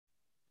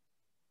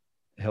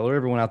Hello,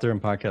 everyone out there in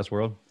podcast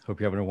world. Hope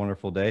you're having a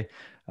wonderful day.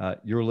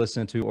 You're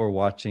listening to or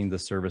watching the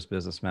Service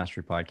Business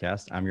Mastery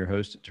podcast. I'm your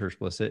host, Tersh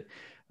Blissett.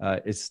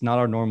 It's not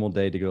our normal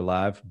day to go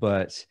live,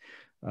 but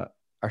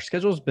our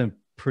schedule has been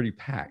pretty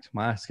packed.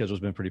 My schedule's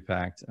been pretty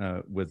packed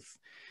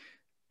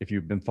if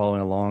you've been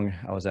following along,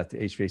 I was at the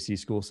HVAC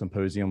school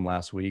symposium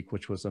last week,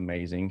 which was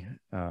amazing.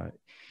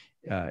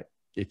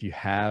 If you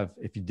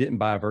didn't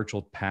buy a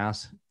virtual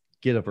pass,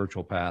 get a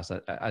virtual pass.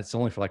 It's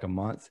only for like a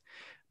month,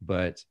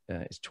 but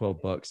it's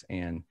 $12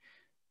 and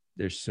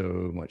there's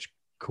so much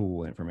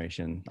cool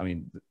information. I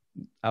mean,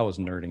 I was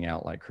nerding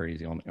out like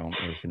crazy on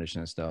air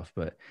conditioning stuff,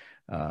 but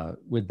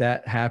with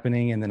that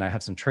happening, and then I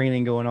have some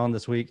training going on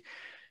this week,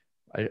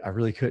 I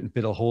really couldn't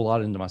fit a whole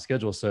lot into my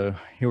schedule. So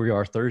here we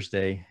are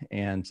Thursday,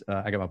 and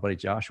I got my buddy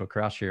Joshua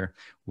Crouch here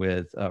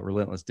with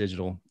Relentless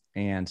Digital,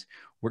 and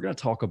we're going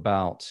to talk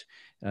about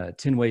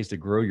 10 ways to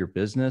grow your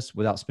business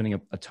without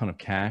spending a ton of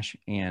cash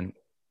and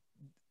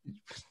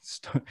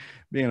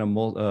being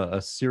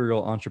a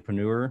serial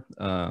entrepreneur.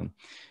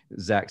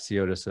 Zach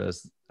Ciota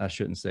says I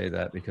shouldn't say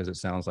that because it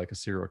sounds like a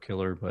serial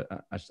killer, but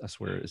I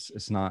swear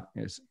it's not.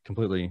 It's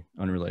completely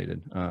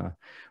unrelated.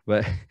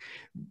 But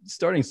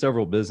starting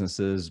several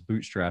businesses,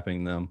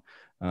 bootstrapping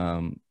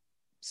them,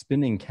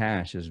 spending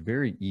cash is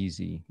very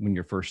easy when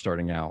you're first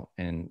starting out,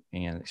 and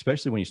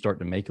especially when you start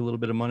to make a little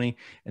bit of money,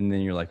 and then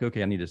you're like,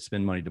 okay, I need to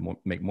spend money to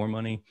make more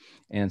money,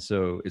 and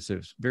so it's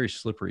a very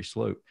slippery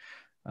slope.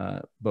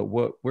 But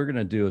what we're going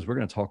to do is we're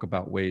going to talk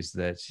about ways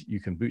that you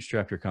can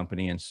bootstrap your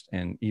company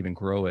and even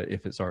grow it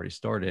if it's already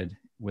started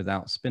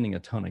without spending a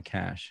ton of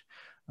cash.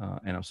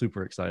 And I'm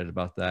super excited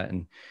about that.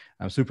 And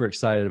I'm super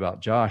excited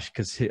about Josh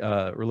because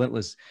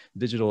Relentless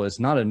Digital is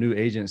not a new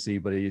agency,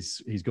 but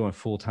he's going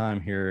full time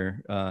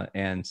here.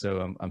 And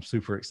so I'm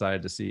super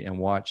excited to see and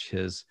watch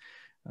his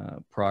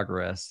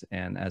progress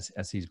and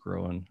as he's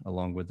growing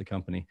along with the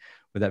company.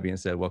 With that being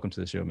said, welcome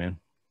to the show, man.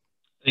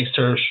 Thanks,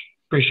 Tersh.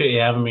 Appreciate you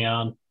having me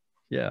on.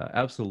 Yeah,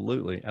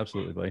 absolutely.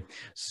 Absolutely, buddy.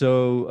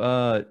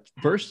 So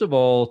first of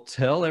all,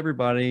 tell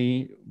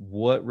everybody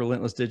what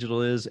Relentless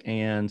Digital is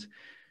and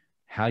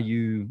how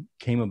you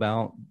came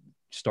about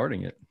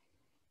starting it.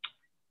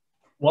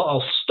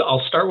 Well,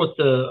 I'll start with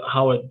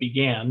how it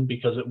began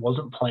because it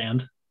wasn't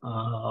planned.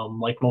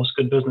 Like most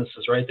good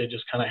businesses, right? They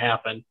just kind of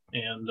happen.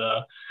 And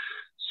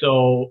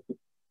so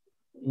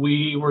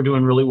we were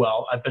doing really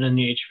well. I've been in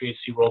the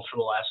HVAC world for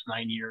the last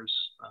 9 years.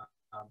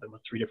 I've been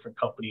with 3 different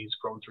companies,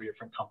 grown 3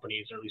 different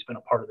companies, or at least been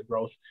a part of the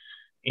growth,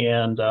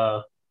 and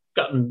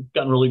gotten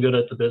really good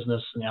at the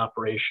business and the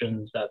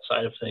operations, that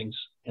side of things.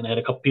 And I had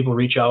a couple people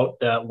reach out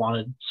that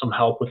wanted some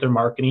help with their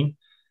marketing.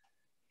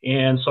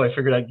 And so I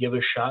figured I'd give it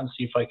a shot and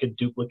see if I could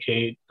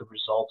duplicate the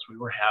results we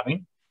were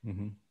having.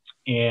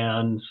 Mm-hmm.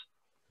 And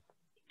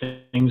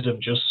things have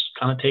just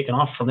kind of taken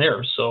off from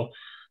there. So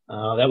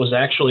that was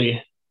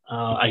actually,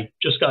 I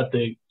just got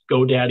the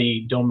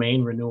GoDaddy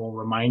domain renewal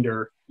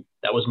reminder.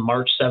 That was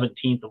March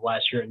 17th of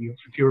last year. And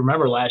if you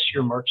remember last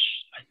year, March,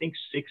 I think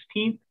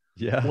 16th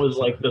was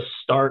like the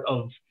start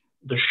of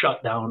the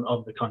shutdown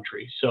of the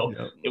country. So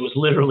It was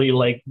literally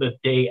like the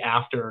day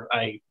after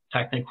I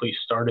technically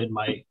started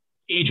my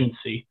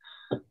agency.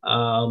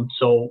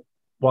 So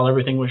while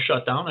everything was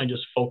shut down, I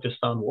just focused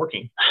on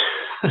working,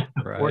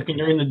 working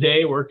during the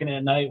day, working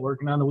at night,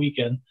 working on the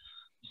weekend.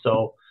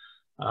 So,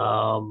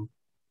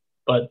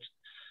 but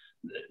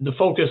the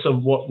focus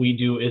of what we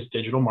do is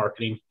digital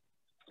marketing.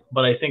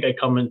 But I think I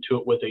come into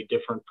it with a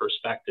different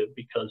perspective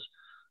because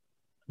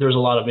there's a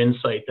lot of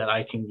insight that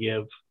I can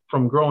give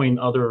from growing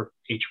other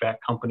HVAC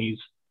companies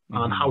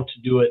on how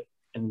to do it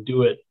and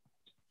do it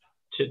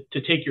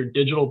to take your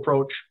digital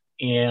approach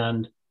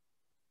and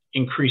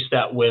increase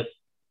that with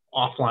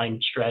offline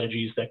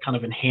strategies that kind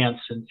of enhance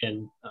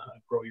and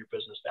grow your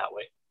business that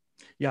way.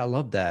 Yeah, I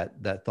love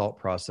that thought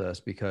process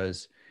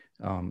because,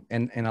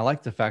 and I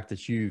like the fact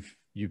that you've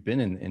been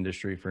in the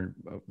industry for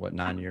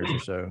 9 years or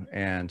so,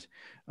 and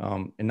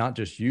not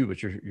just you,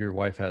 but your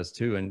wife has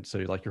too, and so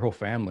like your whole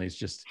family is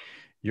just,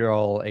 you're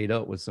all ate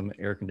up with some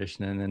air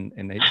conditioning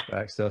and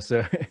HVAC stuff.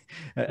 So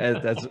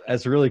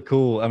that's really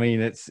cool. I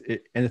mean,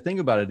 and the thing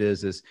about it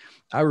is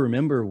I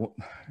remember,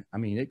 I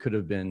mean, it could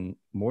have been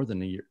more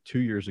than a year, 2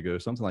 years ago,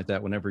 something like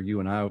that. Whenever you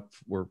and I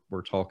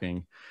were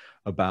talking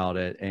about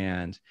it,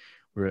 and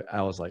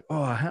I was like,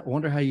 oh, I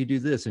wonder how you do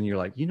this. And you're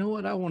like, you know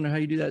what? I wonder how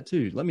you do that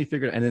too. Let me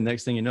figure it. And then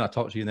next thing you know, I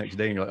talked to you the next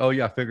day and you're like, oh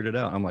yeah, I figured it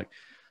out. I'm like,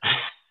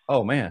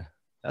 oh man,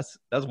 that's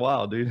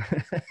wild, dude.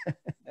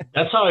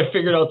 That's how I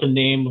figured out the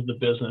name of the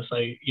business.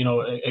 I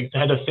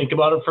had to think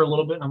about it for a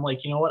little bit. And I'm like,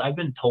 you know what? I've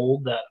been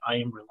told that I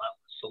am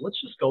relentless. So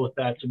let's just go with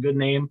that. It's a good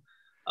name.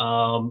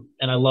 And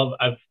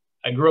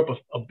I grew up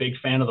a big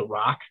fan of The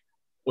Rock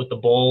with the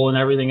bowl and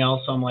everything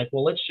else. So I'm like,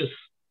 well, let's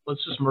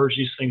just merge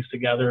these things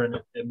together and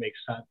it makes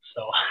sense.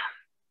 So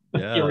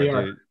yeah, here we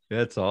are. Dude,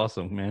 that's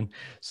awesome, man.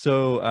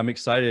 So I'm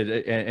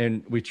excited.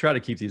 And we try to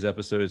keep these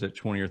episodes at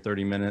 20 or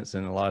 30 minutes.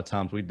 And a lot of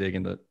times we dig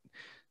into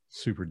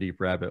super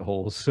deep rabbit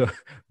holes. So,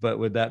 but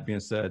with that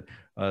being said,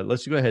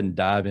 let's go ahead and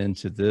dive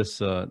into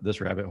this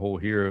rabbit hole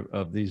here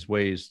of these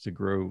ways to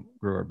grow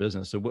our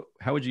business. So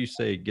how would you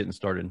say getting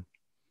started?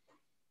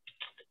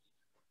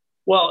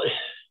 Well,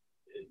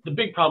 the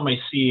big problem I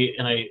see,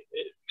 and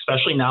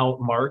especially now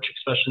March,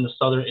 especially in the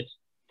southern, it's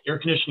air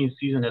conditioning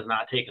season has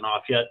not taken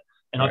off yet.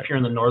 And up here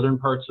in the northern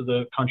parts of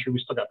the country, we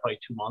still got probably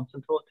 2 months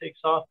until it takes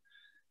off.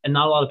 And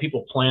not a lot of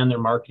people plan their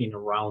marketing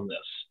around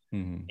this.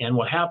 Mm-hmm. And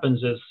what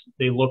happens is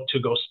they look to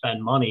go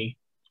spend money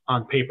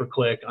on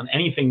pay-per-click, on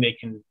anything they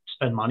can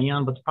spend money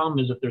on. But the problem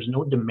is if there's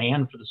no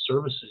demand for the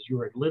services, you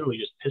are literally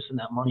just pissing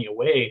that money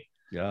away.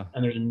 Yeah.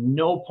 And there's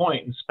no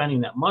point in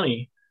spending that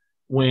money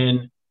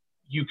when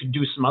you could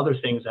do some other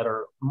things that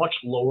are much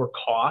lower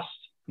cost.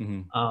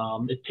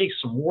 Mm-hmm. It takes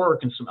some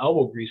work and some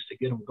elbow grease to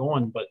get them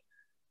going. But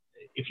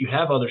if you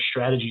have other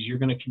strategies, you're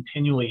going to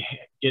continually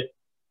get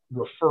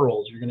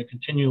referrals. You're going to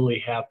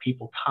continually have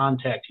people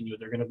contacting you.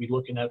 They're going to be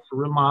looking at for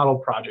remodel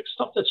projects,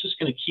 stuff that's just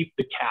going to keep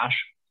the cash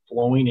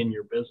flowing in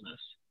your business.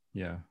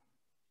 Yeah.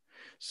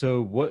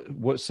 So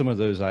what's some of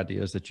those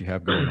ideas that you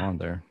have going on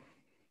there?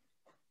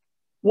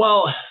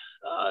 Well,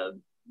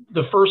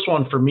 the first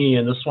one for me,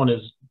 and this one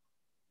is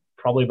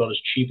probably about as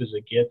cheap as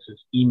it gets, is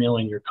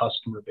emailing your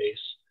customer base.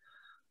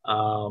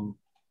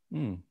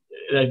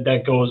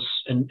 That goes,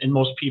 and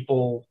most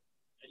people,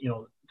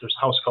 there's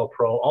House Call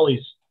Pro, all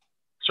these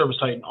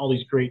ServiceTitan, all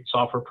these great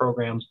software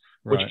programs,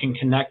 which can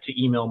connect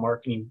to email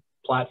marketing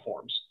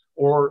platforms,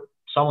 or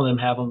some of them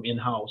have them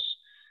in-house.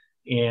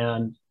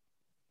 And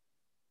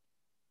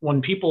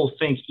when people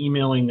think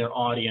emailing their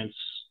audience,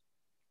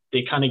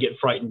 they kind of get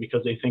frightened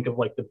because they think of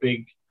like the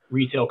big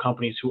retail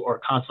companies who are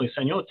constantly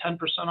saying, 10%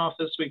 off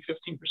this week,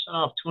 15%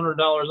 off, $200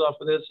 off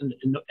of this.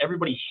 And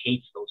everybody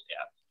hates those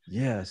ads.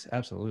 Yes,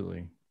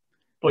 absolutely.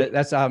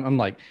 But I'm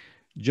like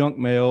junk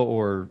mail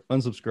or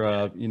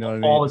unsubscribe, you know what I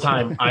mean? All the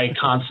time. I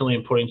constantly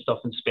am putting stuff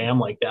in spam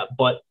like that.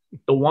 But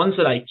the ones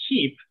that I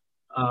keep,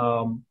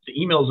 the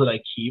emails that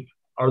I keep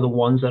are the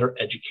ones that are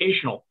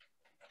educational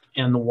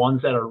and the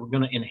ones that are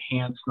going to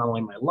enhance not only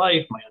my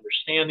life, my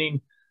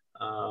understanding,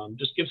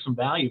 just give some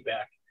value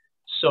back.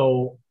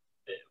 So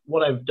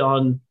what I've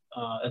done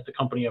at the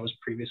company I was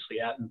previously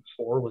at and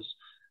before was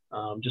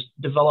just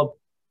develop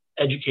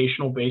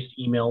educational based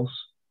emails.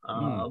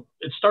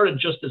 It started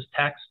just as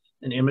text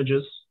and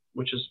images,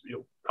 which is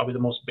probably the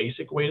most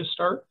basic way to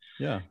start.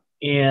 Yeah.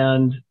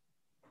 And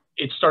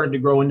it started to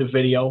grow into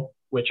video,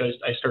 which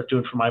I start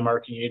doing for my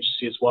marketing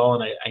agency as well.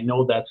 And I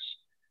know that's,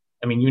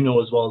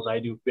 as well as I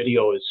do,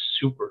 video is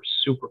super,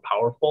 super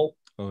powerful.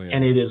 Oh, yeah.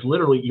 And it is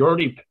literally, you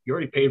already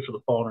paid for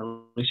the phone, or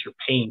at least you're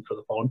paying for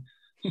the phone.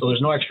 So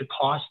there's no extra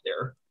cost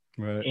there.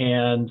 Right.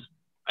 And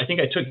I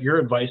think I took your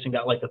advice and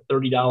got like a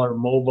 $30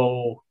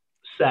 Movo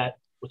set,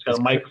 which got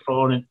a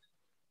microphone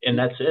and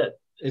that's it.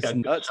 It's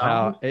nuts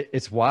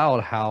it's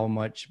wild how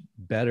much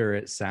better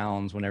it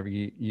sounds whenever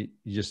you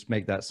just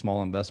make that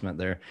small investment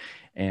there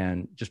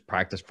and just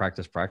practice.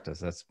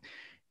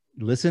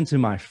 Listen to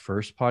my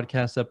first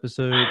podcast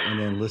episode and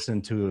then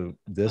listen to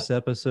this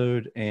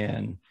episode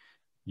and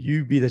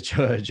you be the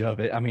judge of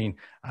it.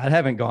 I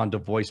haven't gone to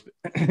voice.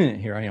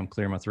 Here I am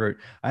clearing my throat.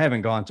 I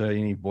haven't gone to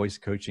any voice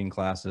coaching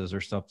classes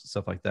or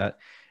stuff like that.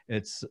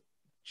 It's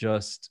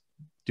just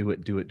do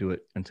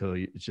it until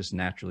it's just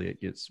naturally it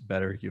gets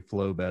better. You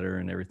flow better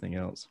and everything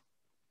else.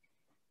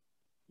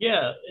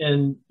 Yeah.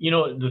 And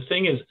the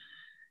thing is,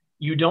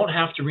 you don't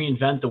have to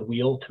reinvent the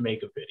wheel to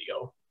make a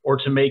video or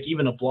to make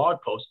even a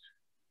blog post.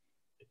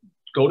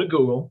 Go to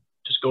Google,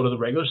 just go to the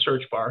regular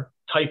search bar,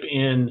 type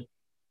in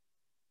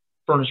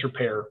furnace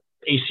repair,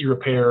 AC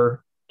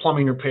repair,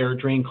 plumbing repair,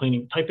 drain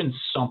cleaning, type in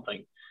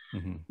something.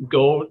 Mm-hmm.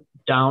 Go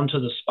down to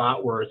the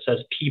spot where it says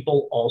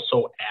people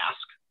also ask.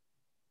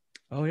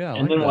 Oh yeah.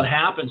 And then what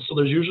happens? So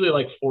there's usually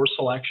like 4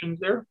 selections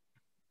there.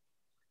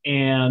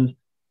 And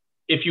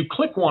if you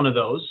click one of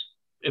those,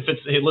 if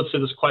it's, hey, let's say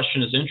this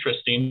question is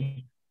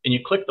interesting and you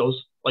click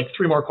those, like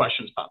 3 more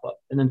questions pop up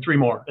and then 3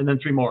 more and then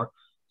 3 more.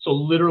 So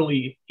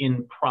literally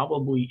in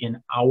probably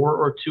an hour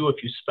or 2,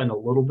 if you spend a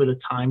little bit of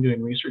time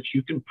doing research,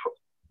 you can,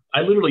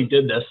 I literally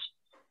did this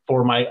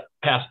for my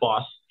past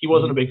boss. He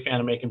wasn't a big fan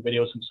of making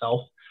videos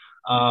himself.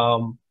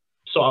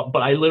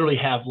 But I literally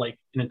have like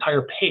an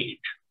entire page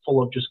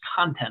full of just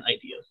content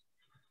ideas.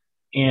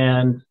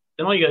 And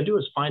then all you got to do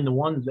is find the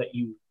ones that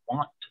you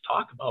want to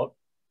talk about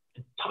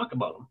and talk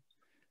about them.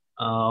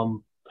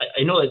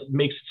 I know that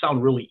makes it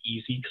sound really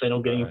easy because I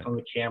know getting in front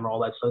of the camera, all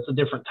that stuff, it's a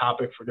different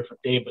topic for a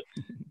different day. But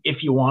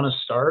if you want to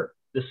start,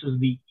 this is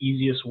the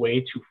easiest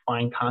way to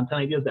find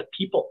content ideas that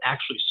people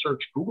actually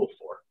search Google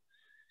for.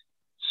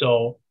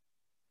 So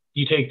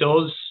you take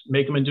those,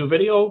 make them into a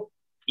video,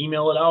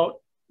 email it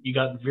out. You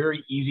got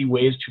very easy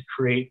ways to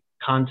create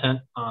content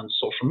on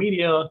social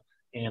media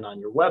and on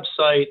your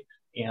website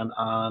and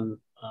on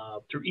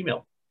through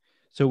email.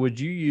 So would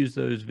you use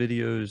those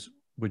videos?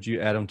 Would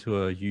you add them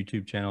to a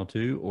YouTube channel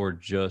too, or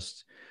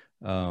just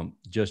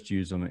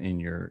use them in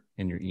your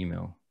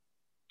email?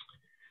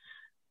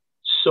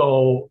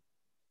 So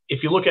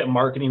if you look at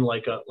marketing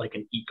like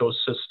an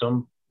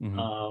ecosystem,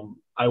 mm-hmm.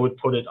 I would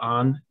put it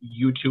on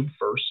YouTube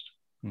first.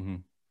 Mm-hmm.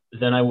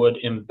 Then I would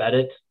embed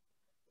it.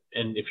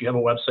 And if you have a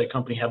website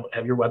company,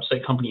 have your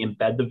website company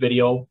embed the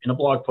video in a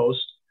blog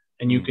post,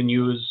 and you can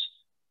use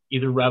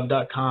either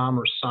rev.com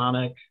or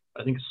Sonic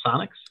I think it's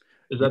Sonics.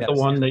 Is that Yes, the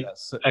one that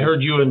yes. I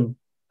heard you and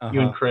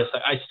Uh-huh. Chris?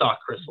 I stalk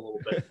Chris a little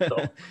bit. So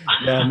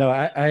Yeah, no,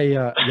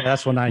 yeah,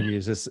 that's one I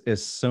use. It's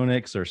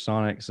Sonics or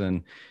Sonics,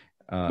 and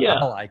yeah.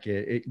 I like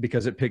it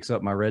because it picks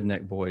up my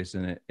redneck voice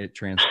and it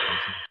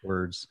transcribes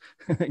words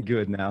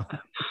good now.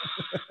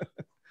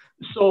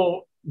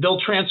 So they'll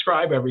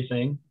transcribe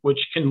everything, which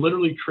can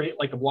literally create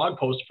like a blog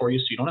post for you.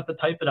 So you don't have to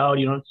type it out.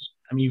 You don't,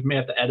 I mean, you may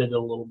have to edit it a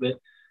little bit.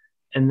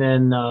 And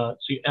then, so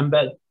you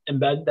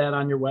embed that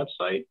on your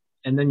website.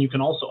 And then you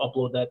can also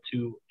upload that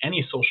to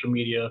any social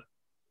media,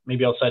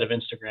 maybe outside of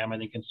Instagram. I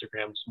think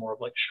Instagram is more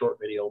of like short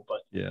video,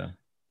 but yeah,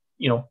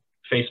 you know,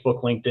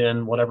 Facebook,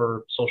 LinkedIn,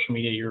 whatever social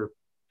media you're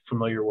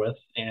familiar with,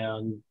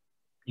 and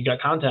you got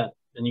content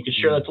and you can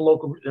share that to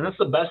local. And that's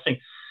the best thing.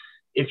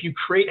 If you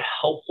create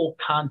helpful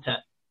content,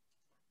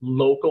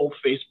 local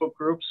Facebook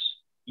groups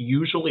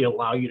usually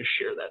allow you to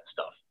share that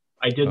stuff.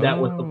 I did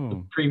that with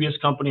the previous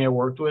company I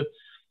worked with.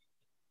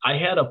 I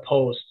had a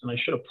post, and I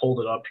should have pulled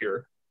it up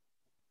here.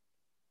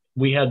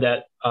 We had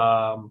that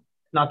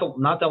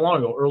not that long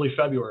ago, early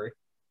February.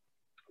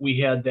 We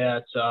had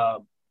that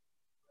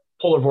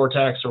polar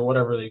vortex or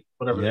whatever they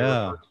refer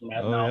to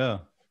that now. Yeah.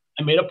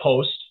 I made a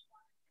post.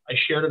 I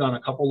shared it on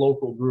a couple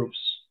local groups,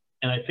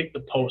 and I think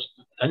the post,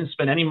 I didn't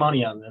spend any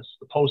money on this.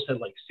 The post had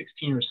like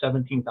 16 or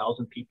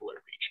 17,000 people it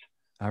reached.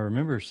 I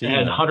remember seeing it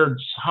had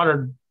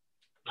that.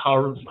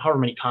 however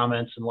many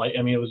comments, and like,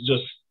 I mean, it was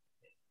just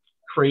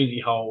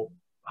crazy how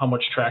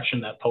much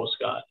traction that post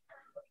got.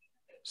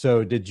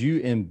 So did you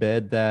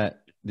embed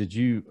that? Did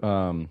you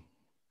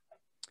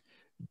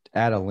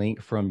add a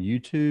link from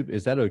YouTube?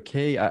 Is that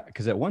okay?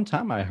 Because at one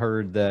time I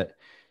heard that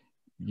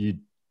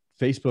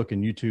Facebook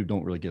and YouTube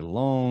don't really get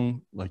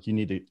along. Like you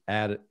need to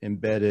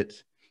embed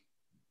it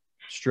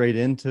straight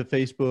into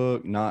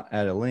Facebook, not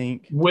add a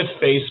link. With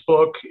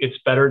Facebook, it's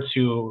better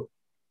to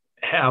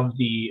have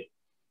the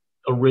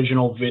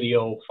original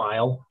video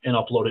file and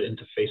upload it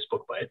into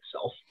Facebook by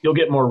itself. You'll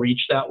get more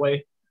reach that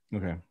way.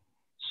 Okay.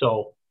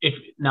 So if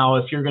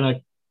you're going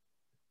to,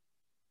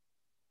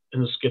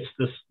 and this gets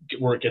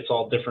where it gets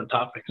all different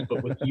topics,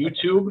 but with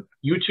YouTube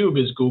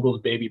is Google's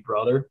baby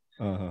brother.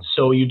 Uh-huh.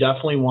 So you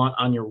definitely want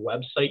on your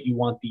website, you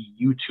want the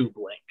YouTube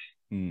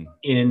link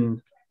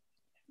in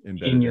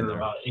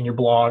your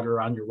blog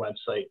or on your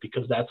website,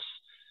 because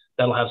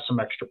that'll have some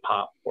extra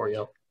pop for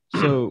you.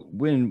 So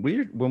when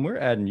we're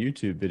adding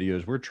YouTube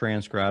videos, we're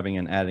transcribing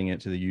and adding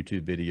it to the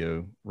YouTube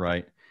video,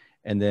 right?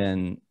 And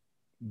then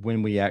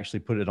when we actually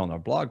put it on our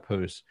blog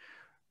post,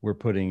 we're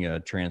putting a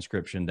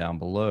transcription down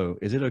below.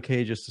 Is it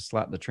okay just to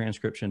slap the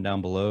transcription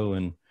down below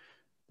and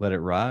let it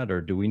ride?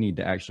 Or do we need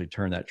to actually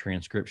turn that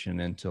transcription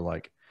into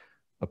like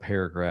a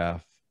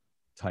paragraph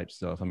type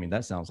stuff? I mean,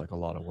 that sounds like a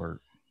lot of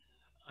work.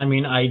 I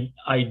mean,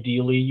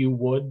 ideally you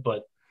would,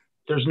 but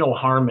there's no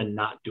harm in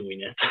not doing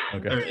it.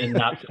 Okay. And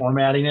not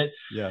formatting it.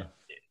 Yeah.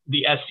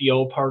 The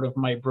SEO part of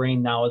my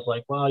brain now is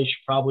like, well, you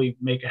should probably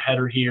make a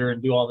header here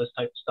and do all this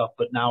type of stuff.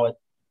 But now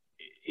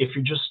if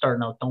you're just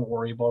starting out, don't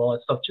worry about all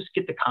that stuff. Just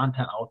get the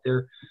content out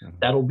there. Mm-hmm.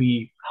 That'll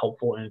be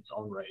helpful in its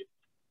own right.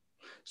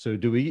 So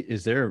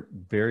is there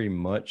very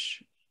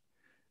much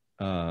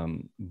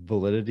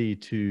validity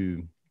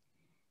to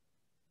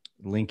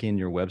linking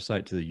your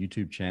website to the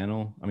YouTube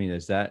channel? I mean,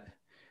 is that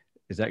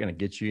going to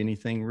get you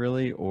anything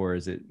really? Or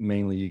is it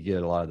mainly you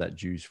get a lot of that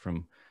juice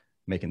from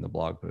making the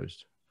blog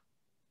post?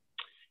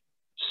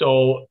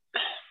 So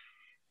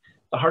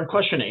a hard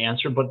question to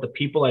answer, but the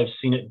people I've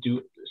seen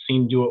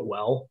do it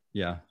well,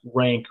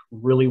 rank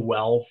really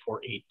well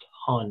for a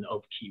ton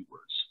of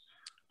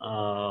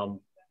keywords.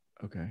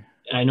 Okay.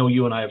 And I know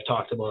you and I have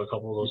talked about a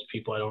couple of those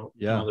people. I don't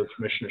know their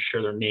permission to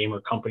share their name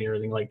or company or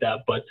anything like that,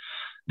 but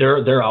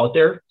they're out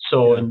there.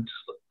 So, and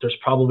there's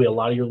probably a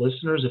lot of your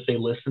listeners, if they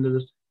listen to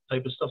this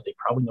type of stuff, they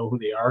probably know who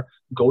they are.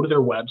 Go to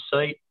their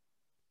website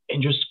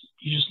and you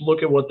just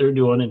look at what they're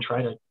doing and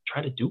try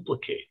to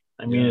duplicate.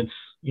 I mean, it's,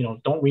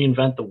 don't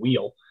reinvent the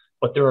wheel,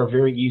 but there are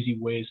very easy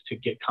ways to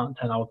get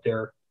content out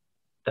there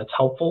that's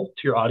helpful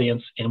to your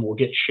audience and will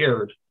get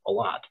shared a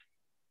lot.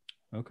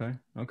 Okay.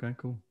 Okay,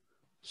 cool.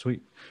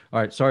 Sweet. All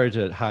right. Sorry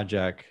to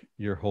hijack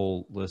your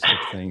whole list of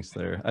things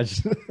there.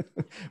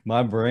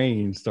 My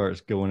brain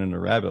starts going in a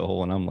rabbit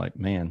hole and I'm like,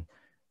 man,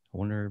 I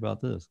wonder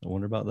about this. I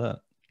wonder about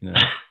that.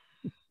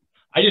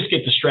 I just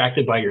get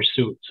distracted by your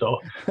suit. So,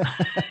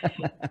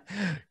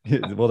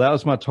 well, that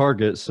was my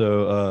target.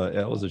 So,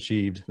 that was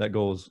achieved. That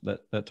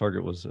that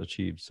target was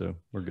achieved. So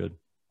we're good.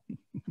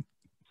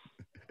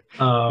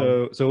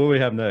 So what do we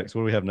have next?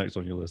 What do we have next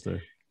on your list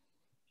there?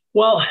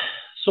 Well,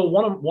 so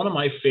one of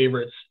my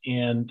favorites,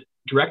 and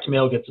direct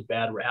mail gets a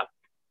bad rap,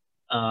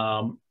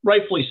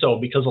 rightfully so,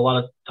 because a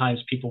lot of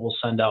times people will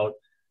send out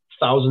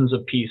thousands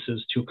of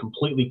pieces to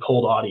completely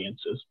cold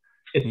audiences.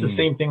 It's the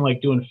same thing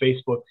like doing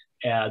Facebook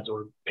ads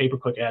or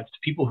pay-per-click ads to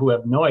people who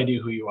have no idea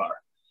who you are.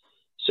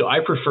 So I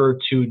prefer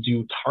to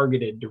do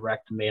targeted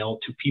direct mail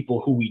to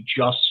people who we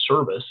just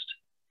serviced,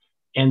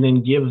 and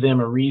then give them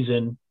a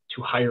reason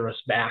to hire us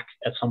back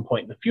at some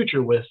point in the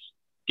future with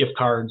gift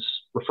cards,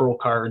 referral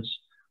cards.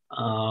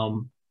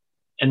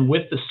 And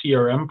with the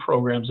CRM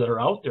programs that are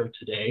out there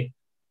today,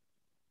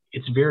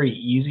 it's very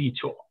easy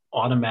to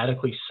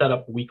automatically set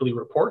up weekly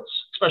reports,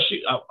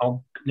 especially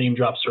I'll name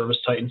drop Service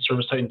Titan.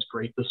 Service Titan's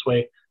great this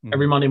way. Mm-hmm.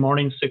 Every Monday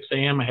morning, 6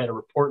 a.m., I had a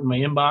report in my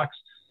inbox.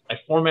 I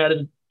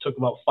formatted, took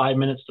about 5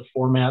 minutes to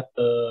format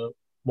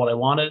what I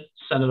wanted,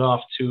 send it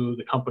off to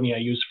the company I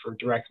use for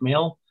direct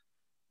mail.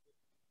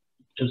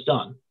 It was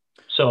done.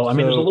 So, I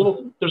mean, there's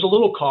a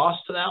little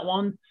cost to that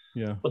one.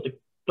 Yeah. But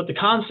the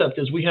concept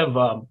is we have,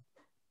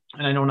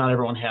 and I know not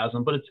everyone has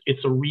them, but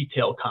it's a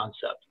retail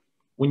concept.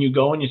 When you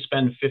go and you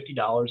spend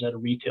 $50 at a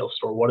retail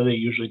store, what do they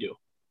usually do?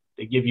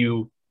 They give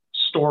you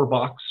store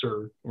bucks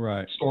or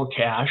store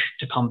cash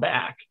to come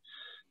back.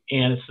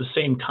 And it's the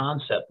same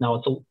concept. Now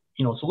it's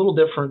a little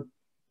different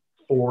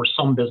for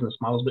some business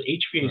models, but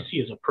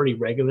HVAC is a pretty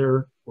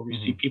regular where we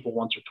see people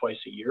once or twice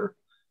a year.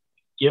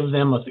 Give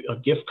them a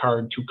gift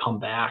card to come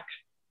back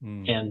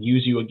and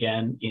use you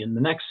again in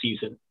the next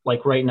season.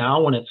 Like right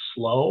now, when it's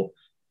slow,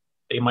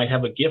 they might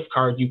have a gift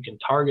card. You can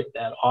target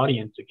that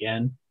audience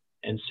again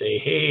and say,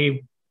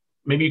 hey,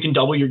 maybe you can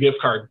double your gift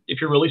card.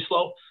 If you're really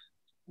slow,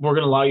 we're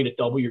going to allow you to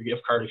double your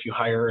gift card if you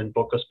hire and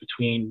book us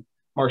between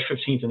March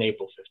 15th and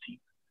April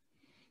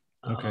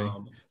 15th. Okay.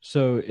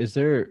 So is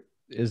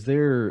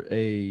there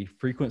a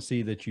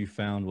frequency that you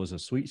found was a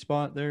sweet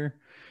spot there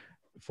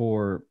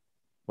for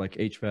like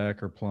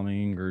HVAC or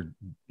plumbing or,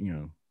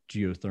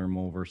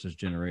 geothermal versus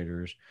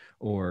generators?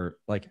 Or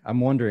like,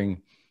 I'm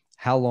wondering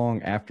how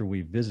long after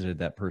we visited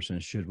that person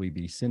should we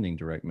be sending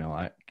direct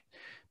mail?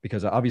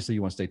 Because obviously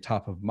you want to stay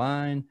top of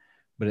mind,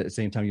 but at the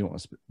same time, you don't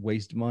want to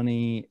waste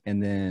money.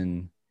 And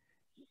then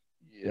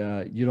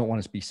you don't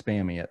want to be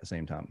spammy at the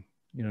same time.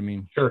 You know what I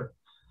mean? Sure.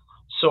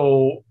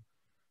 So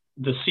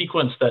the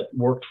sequence that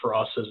worked for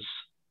us is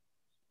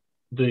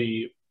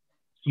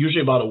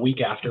usually about a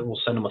week after,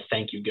 we'll send them a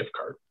thank you gift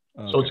card.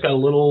 Okay. So it's got a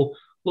little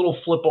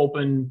flip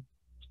open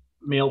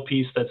mail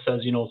piece that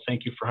says,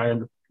 thank you for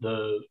hiring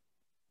the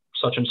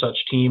such and such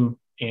team.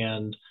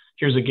 And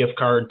here's a gift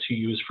card to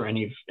use for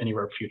any of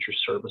our future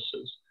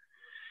services.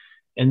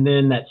 And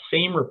then that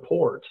same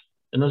report,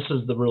 and this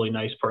is the really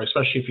nice part,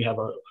 especially if you have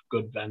a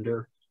good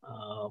vendor,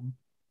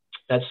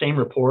 that same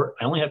report,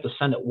 I only have to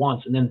send it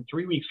once. And then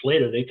 3 weeks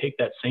later, they take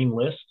that same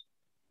list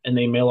and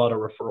they mail out a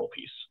referral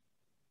piece.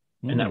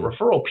 And that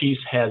referral piece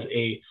has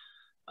a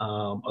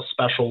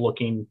special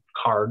looking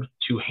card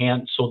to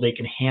hand, so they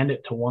can hand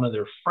it to one of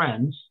their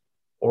friends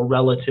or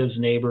relatives,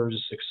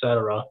 neighbors,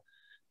 etc.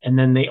 And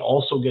then they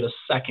also get a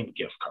second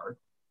gift card.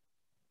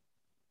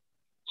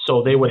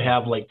 So they would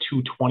have like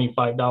two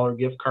 $25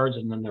 gift cards,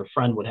 and then their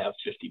friend would have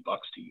 $50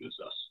 to use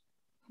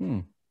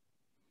us.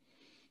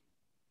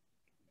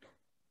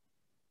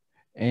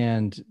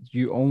 And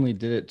you only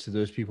did it to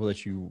those people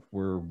that you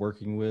were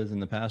working with in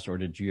the past, or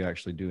did you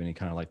actually do any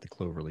kind of like the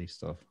Cloverleaf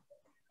stuff?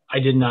 I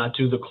did not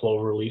do the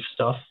Cloverleaf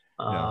stuff.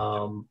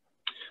 Yeah.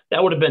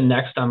 That would have been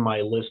next on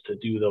my list to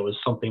do, though, is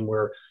something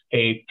where,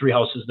 hey, 3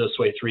 houses this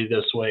way, 3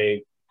 this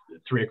way,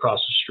 3 across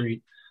the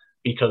street,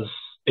 because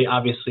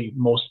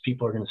most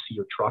people are going to see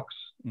your trucks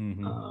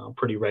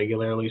pretty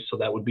regularly. So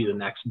that would be the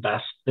next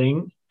best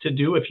thing to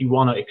do if you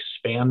want to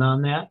expand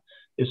on that,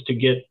 is to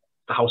get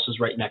the houses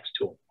right next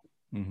to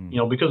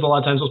them. Because a lot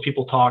of times those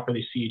people talk or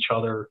they see each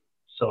other.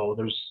 So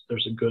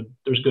there's good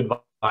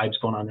vibes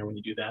going on there when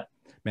you do that.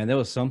 Man, there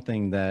was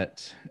something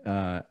that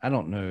I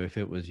don't know if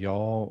it was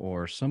y'all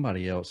or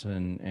somebody else,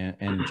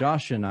 and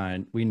Josh and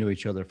I, we knew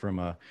each other from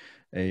a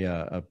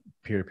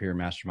peer-to-peer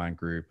mastermind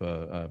group,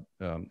 a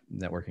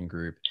networking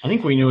group. I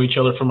think we knew each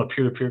other from a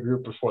peer-to-peer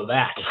group before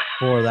that.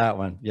 Before that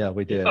one, yeah,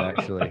 we did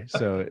actually.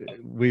 So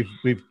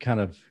we've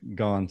kind of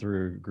gone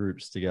through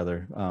groups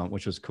together,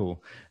 which was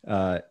cool.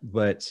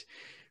 But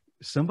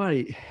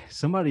somebody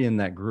in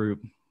that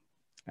group,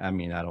 I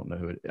mean, I don't know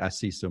who I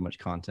see so much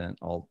content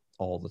all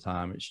the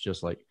time. It's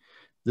just like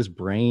this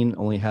brain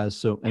only has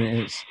so, I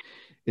mean,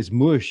 it's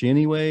mush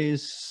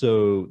anyways.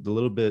 So the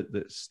little bit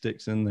that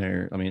sticks in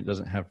there, I mean, it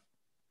doesn't have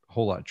a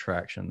whole lot of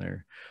traction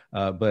there.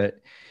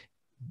 But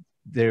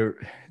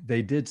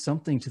they did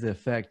something to the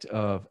effect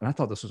of, and I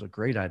thought this was a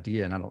great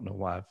idea, and I don't know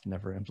why I've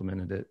never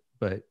implemented it,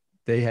 but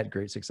they had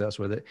great success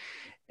with it.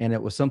 And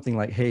it was something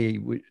like, hey,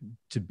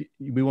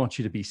 we want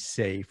you to be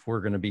safe. We're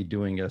going to be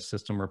doing a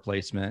system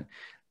replacement.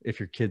 If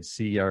your kids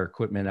see our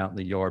equipment out in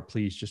the yard,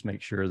 please just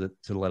make sure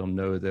to let them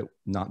know that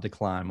not to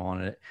climb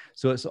on it.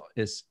 So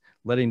it's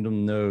letting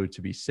them know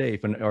to be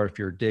safe. Or if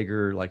you're a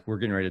digger, like we're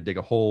getting ready to dig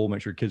a hole,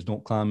 make sure kids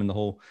don't climb in the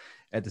hole.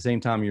 At the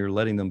same time, you're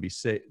letting them be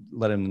safe,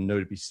 letting them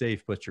know to be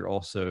safe, but you're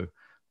also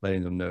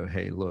letting them know,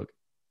 hey, look,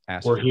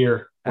 we're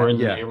here. We're in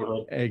the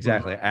neighborhood.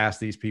 Exactly. Ask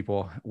these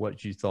people what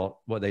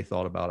they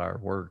thought about our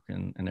work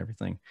and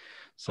everything.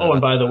 So,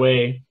 and by the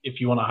way, if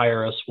you want to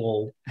hire us,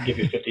 we'll give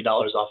you $50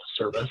 off the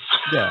service.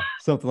 Yeah,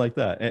 something like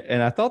that.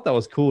 And I thought that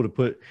was cool to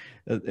put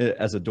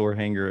as a door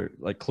hanger,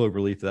 like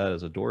Cloverleaf that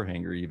as a door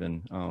hanger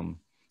even.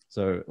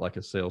 So like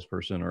a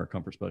salesperson or a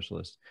comfort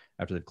specialist,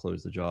 after they've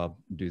closed the job,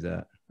 do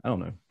that. I don't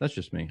know. That's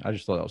just me. I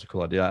just thought that was a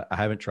cool idea. I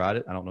haven't tried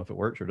it. I don't know if it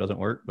works or doesn't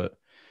work, but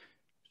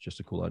it's just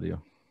a cool idea.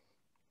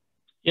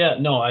 Yeah,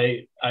 no,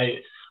 I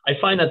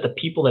find that the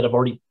people that have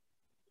already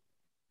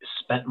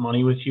spent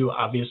money with you.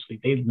 Obviously,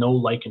 they know,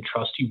 like, and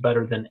trust you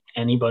better than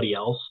anybody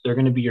else. They're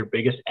going to be your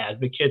biggest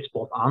advocates,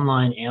 both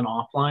online and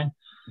offline.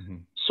 Mm-hmm.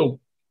 So,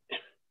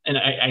 and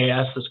I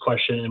asked this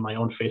question in my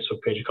own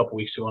Facebook page a couple of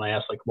weeks ago, and I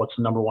asked, like, what's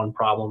the number one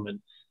problem? And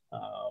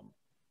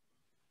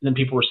then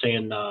people were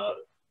saying,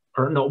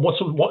 what's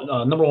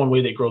the number one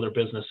way they grow their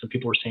business? And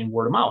people were saying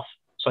word of mouth.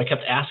 So I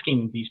kept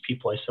asking these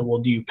people, I said, well,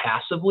 do you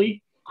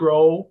passively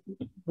grow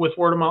with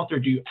word of mouth, or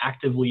do you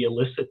actively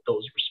elicit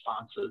those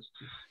responses?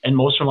 And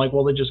most of them are like,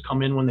 well, they just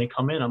come in when they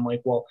come in. I'm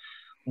like, well,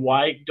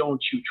 why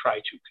don't you try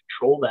to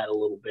control that a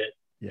little bit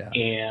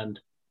and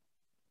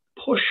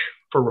push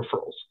for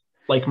referrals?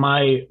 Like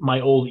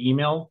my old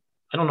email,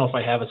 I don't know if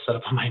I have it set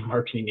up on my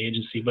marketing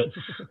agency, but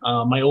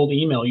my old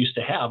email used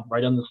to have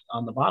right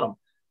on the bottom,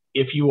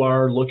 if you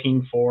are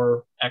looking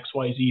for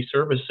XYZ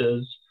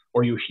services,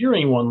 or you hear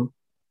anyone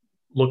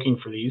looking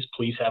for these,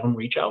 please have them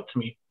reach out to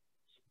me.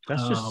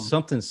 That's just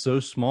something so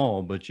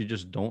small, but you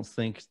just don't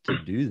think to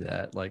do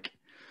that. Like,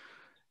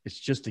 it's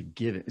just a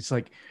given. It's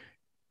like,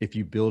 if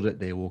you build it,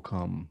 they will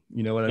come.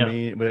 You know what I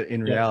mean? But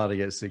in reality,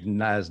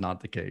 that is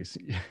not the case.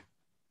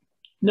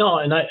 No,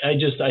 and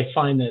I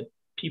find that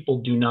people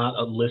do not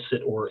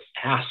elicit or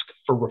ask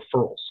for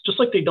referrals. Just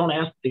like they don't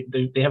ask,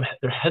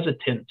 they're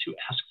hesitant to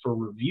ask for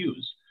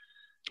reviews.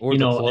 Or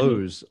the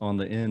close on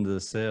the end of the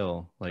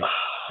sale, like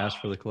ask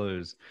for the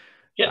close.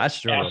 I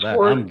struggle with that.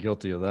 I'm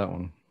guilty of that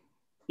one.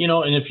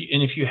 And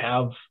if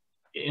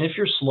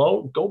you're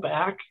slow, go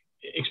back,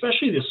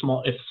 especially if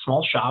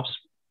small shops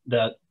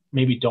that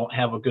maybe don't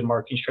have a good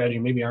marketing strategy,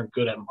 maybe aren't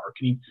good at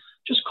marketing,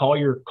 just call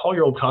your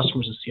old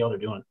customers and see how they're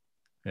doing.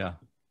 Yeah.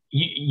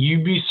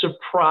 You'd be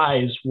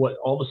surprised what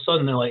all of a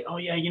sudden they're like, oh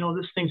yeah,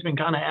 this thing's been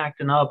kind of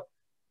acting up.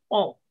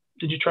 Well,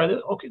 did you try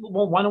that? Okay,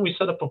 well, why don't we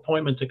set up an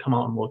appointment to come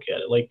out and look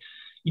at it? Like,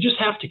 you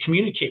just have to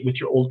communicate with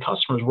your old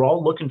customers. We're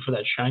all looking for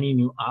that shiny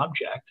new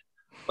object,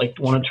 like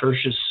one of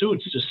Tersh's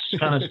suits, just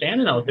kind of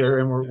standing out there,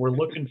 and we're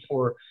looking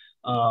for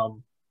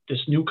this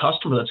new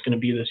customer that's going to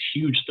be this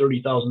huge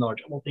 $30,000.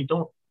 Well, they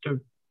don't.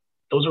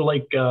 Those are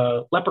like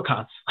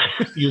leprechauns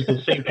used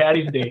in St.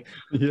 Patty's Day.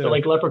 Yeah. They're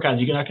like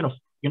leprechauns. You're not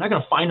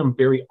gonna find them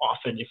very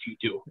often if you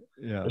do.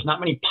 Yeah. There's not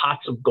many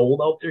pots of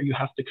gold out there. You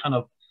have to kind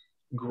of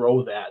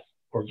grow that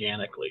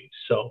organically.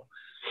 So.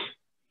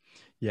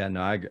 Yeah,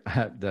 no,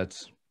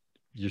 that's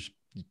just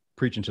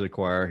preaching to the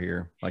choir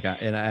here. Like,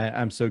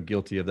 I'm so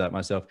guilty of that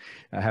myself.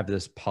 I have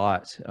this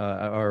pot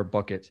or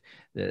bucket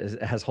that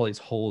has all these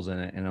holes in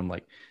it, and I'm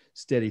like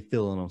steady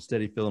filling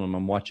them.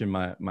 I'm watching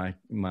my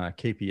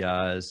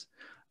KPIs,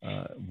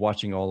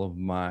 watching all of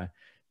my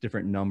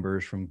different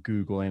numbers from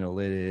Google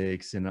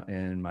Analytics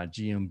and my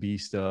GMB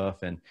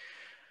stuff. And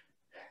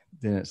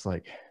then it's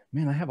like,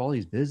 man, I have all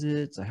these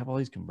visits, I have all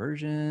these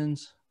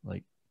conversions,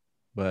 like,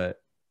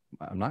 but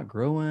I'm not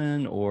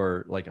growing,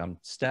 or like I'm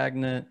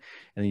stagnant.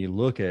 And then you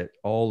look at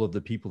all of the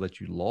people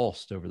that you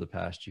lost over the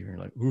past year, and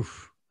you're like,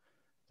 oof,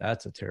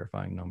 that's a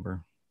terrifying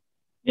number.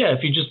 Yeah.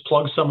 If you just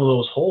plug some of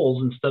those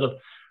holes instead of,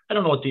 I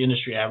don't know what the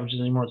industry average is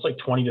anymore. It's like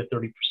 20 to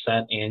 30%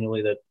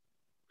 annually. That,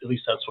 at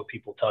least that's what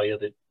people tell you,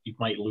 that you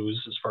might lose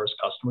as far as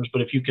customers.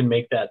 But if you can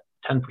make that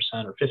 10%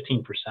 or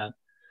 15%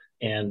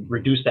 and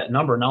reduce that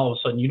number, now all of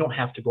a sudden you don't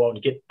have to go out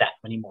and get that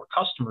many more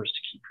customers to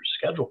keep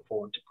your schedule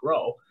full and to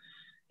grow.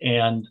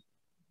 And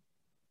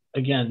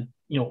again,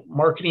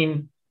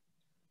 marketing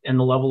and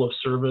the level of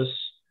service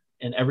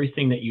and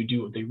everything that you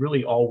do, they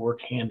really all work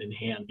hand in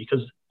hand,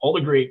 because all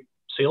the great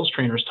sales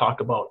trainers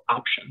talk about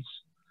options.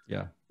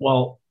 Yeah.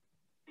 Well,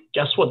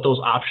 guess what those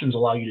options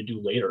allow you to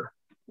do later?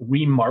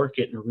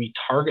 Remarket and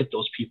retarget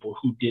those people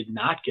who did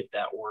not get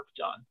that work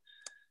done.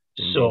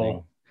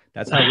 So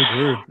that's how we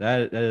grew.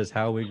 That is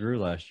how we grew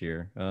last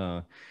year.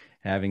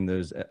 Having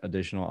those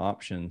additional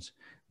options,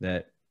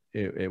 that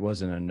it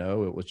wasn't a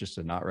no, it was just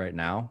a not right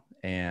now.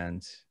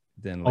 And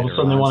then all of a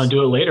sudden they want to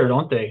do it later,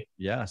 don't they?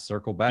 Yeah.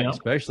 Circle back,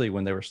 especially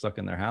when they were stuck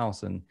in their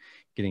house and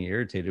getting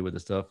irritated with the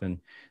stuff. And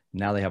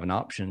now they have an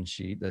option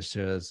sheet that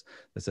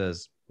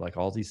says like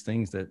all these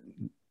things that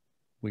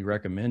we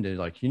recommended,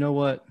 like, you know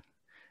what,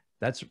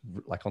 that's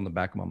like on the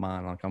back of my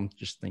mind. Like, I'm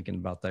just thinking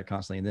about that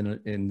constantly.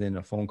 And then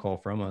a phone call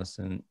from us,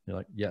 and you're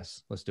like,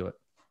 yes, let's do it.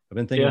 I've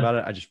been thinking about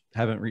it. I just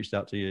haven't reached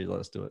out to you.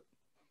 Let's do it.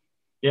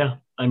 Yeah.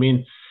 I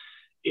mean,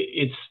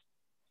 it's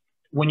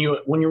when you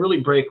really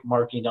break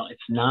marketing down, it's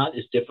not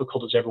as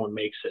difficult as everyone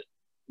makes it.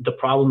 The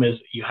problem is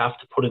you have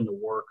to put in the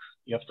work.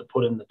 You have to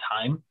put in the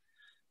time.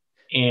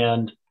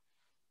 And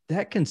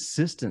that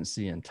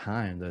consistency and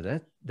time, though,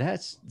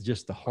 that's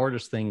just the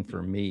hardest thing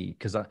for me,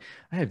 because I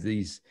have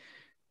these,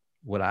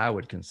 what I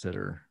would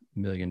consider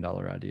 $1 million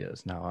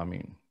ideas. Now, I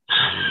mean,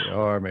 maybe they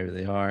are, maybe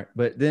they aren't,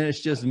 but then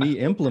it's just me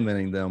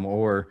implementing them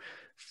or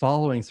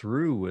following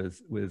through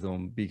with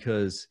them,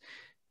 because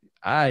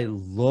I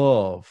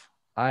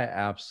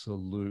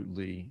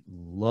absolutely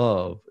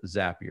love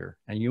Zapier.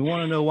 And you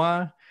want to know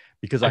why?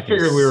 Because I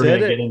figured we were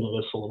going to get into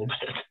this a little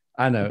bit.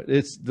 I know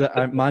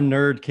my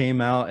nerd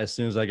came out as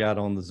soon as I got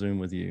on the Zoom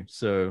with you.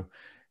 So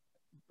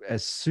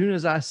as soon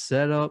as I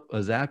set up a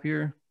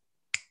Zapier,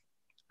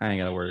 I ain't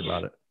got to worry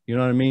about it. You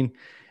know what I mean?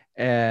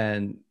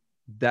 And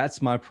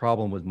that's my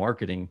problem with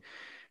marketing,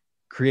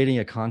 creating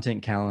a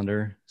content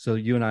calendar. So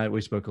you and I,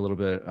 we spoke a little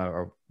bit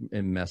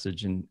in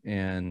message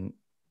and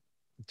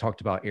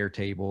talked about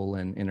Airtable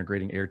and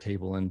integrating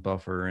Airtable and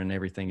Buffer and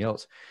everything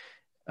else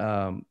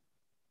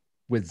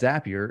with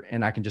Zapier.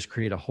 And I can just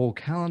create a whole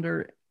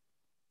calendar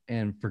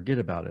and forget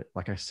about it.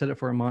 Like I set it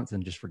for a month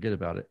and just forget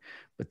about it.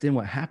 But then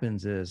what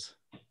happens is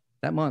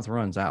that month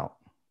runs out.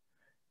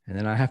 And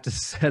then I have to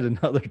set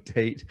another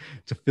date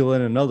to fill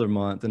in another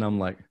month. And I'm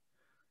like,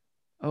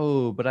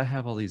 oh, but I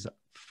have all these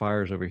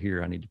fires over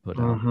here I need to put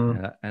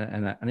out.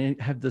 And I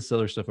have this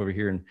other stuff over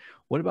here. And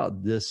what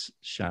about this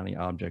shiny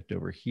object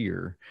over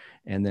here?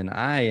 And then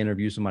I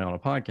interview somebody on a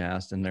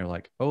podcast and they're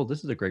like, oh,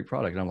 this is a great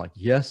product. And I'm like,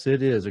 yes,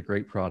 it is a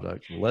great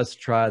product. Let's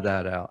try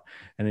that out.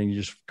 And then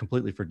you just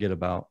completely forget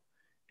about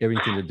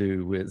everything to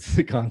do with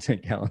the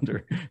content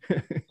calendar.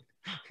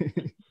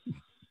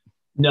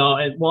 No,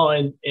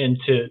 and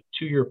to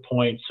your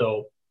point,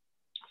 so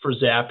for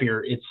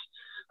Zapier,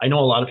 I know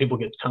a lot of people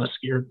get kind of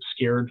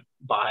scared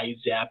by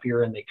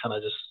Zapier, and they kind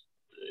of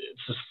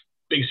it's this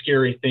big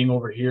scary thing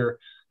over here.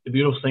 The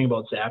beautiful thing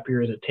about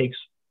Zapier is it takes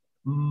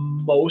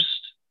most,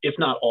 if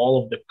not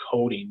all, of the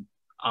coding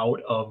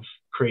out of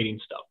creating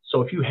stuff.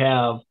 So if you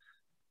have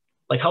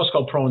like House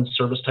Call Pro and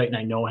Service Titan,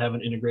 I know have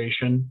an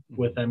integration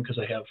with them because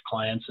I have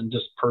clients, and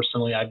just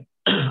personally,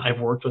 I've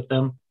worked with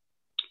them.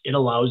 It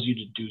allows you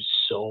to do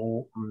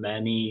so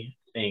many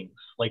things,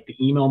 like the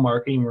email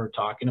marketing we were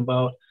talking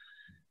about.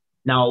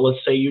 Now,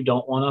 let's say you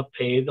don't want to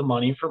pay the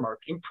money for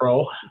Marketing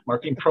Pro.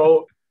 Marketing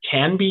Pro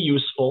can be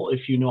useful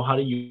if you know how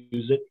to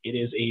use it. It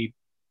is a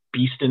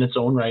beast in its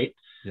own right.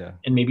 Yeah.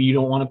 And maybe you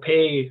don't want to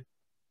pay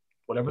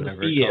whatever the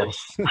fee is.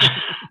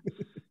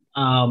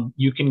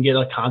 You can get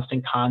a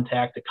constant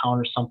contact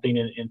account or something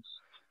in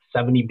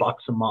 $70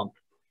 a month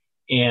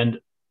and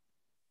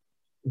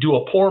do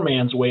a poor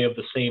man's way of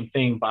the same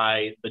thing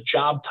by the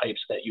job types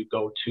that you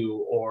go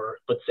to,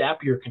 but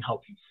Zapier can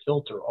help you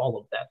filter all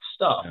of that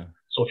stuff. Yeah.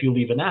 So if you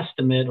leave an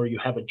estimate or you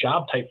have a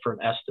job type for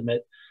an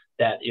estimate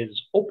that is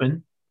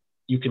open,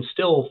 you can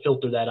still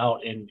filter that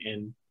out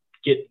and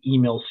get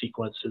email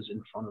sequences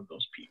in front of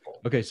those people.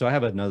 Okay. So I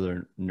have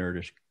another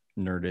nerdish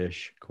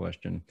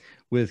question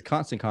with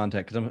Constant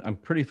Contact, because I'm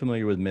pretty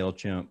familiar with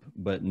MailChimp,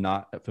 but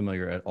not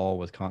familiar at all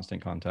with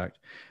Constant Contact.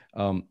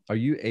 Are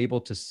you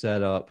able to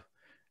set up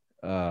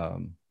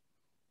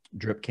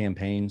drip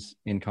campaigns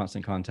in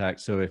Constant Contact?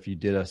 So if you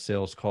did a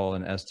sales call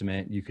and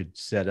estimate, you could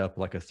set up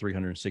like a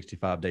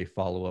 365-day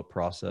follow-up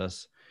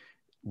process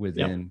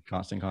within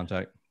Constant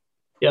Contact.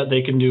 Yeah,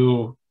 they can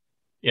do.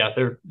 Yeah,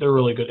 they're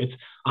really good. It's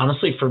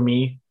honestly, for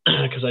me,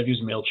 because I've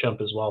used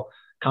MailChimp as well,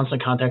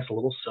 Constant Contact's a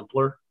little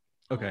simpler.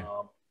 Okay.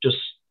 Just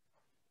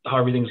how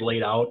everything's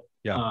laid out.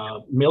 Yeah.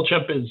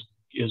 MailChimp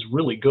is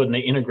really good, and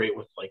they integrate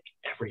with like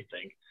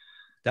everything.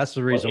 That's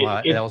the reason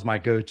why that was my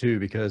go-to,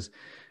 because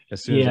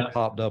as soon as it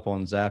popped up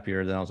on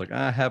Zapier, then I was like,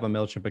 I have a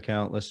MailChimp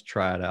account. Let's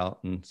try it out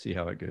and see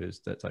how it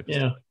goes, that type of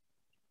stuff.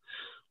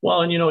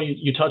 Well, and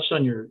you touched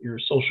on your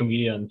social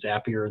media and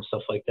Zapier and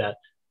stuff like that.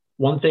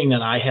 One thing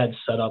that I had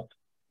set up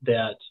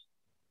that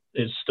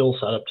is still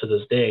set up to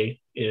this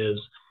day is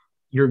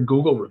your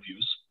Google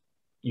reviews.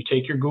 You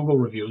take your Google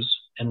reviews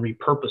and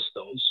repurpose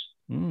those.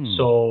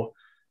 So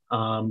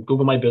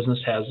Google My Business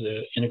has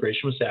an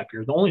integration with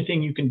Zapier. The only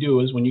thing you can do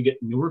is when you get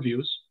new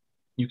reviews,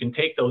 you can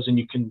take those and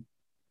you can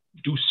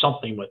do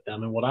something with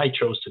them. And what I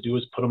chose to do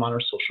is put them on our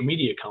social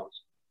media accounts.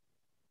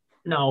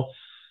 Now,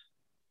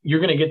 you're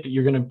going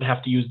to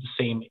have to use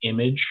the same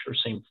image or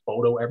same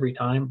photo every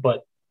time,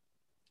 but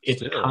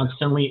it's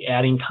constantly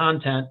adding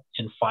content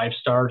and 5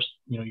 stars.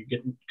 You're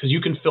getting, because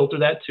you can filter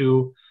that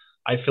too.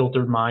 I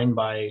filtered mine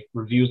by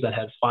reviews that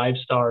had 5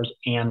 stars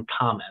and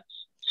comments.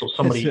 So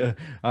somebody,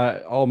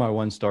 all my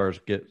 1 stars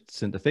get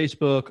sent to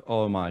Facebook.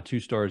 All of my 2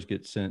 stars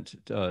get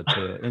sent to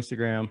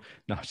Instagram.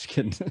 No, I'm just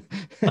kidding.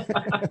 That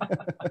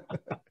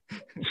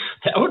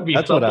would be.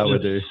 That's what I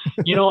would do.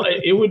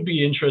 It would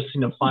be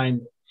interesting to find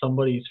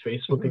somebody's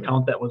Facebook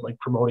account that was like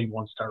promoting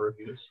 1-star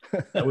reviews.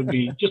 That would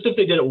be, just if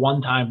they did it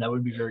one time, that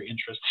would be very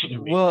interesting to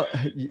me. Well,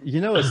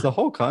 it's the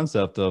whole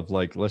concept of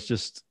like,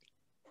 let's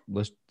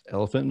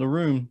elephant in the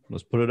room.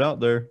 Let's put it out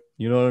there.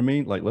 You know what I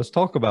mean? Like, let's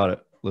talk about it.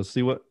 Let's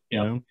see what,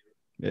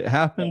 it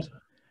happened. Yeah.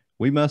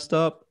 We messed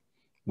up.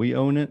 We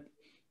own it.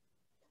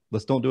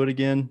 Let's don't do it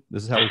again.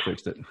 This is how we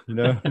fixed it.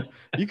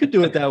 You could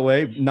do it that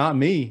way. Not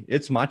me.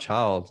 It's my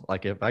child.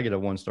 Like if I get a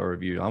 1-star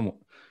review, I'm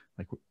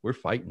like, we're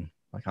fighting.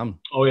 Like I'm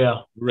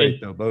ready to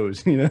throw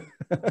bows,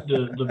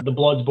 the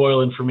blood's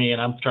boiling for me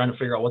and I'm trying to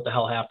figure out what the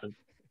hell happened.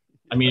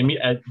 I mean,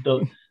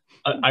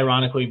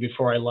 ironically,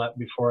 before I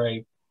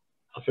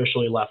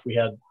officially left, we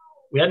hadn't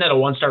had a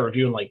 1-star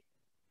review in like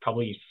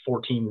probably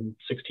 14,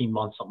 16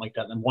 months, something like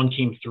that. And one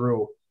came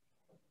through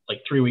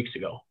like 3 weeks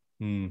ago.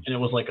 And it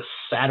was like a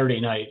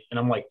Saturday night. And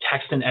I'm like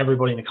texting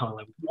everybody in the comment,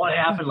 like, what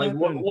happened? Like,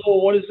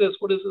 what is this?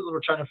 What is this?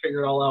 We're trying to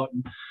figure it all out.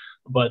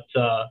 But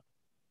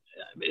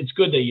it's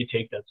good that you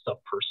take that stuff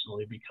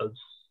personally, because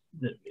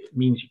it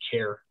means you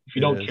care. If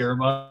you don't care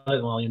about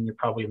it, well, you're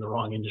probably in the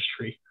wrong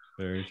industry.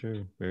 Very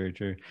true. Very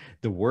true.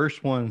 The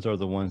worst ones are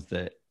the ones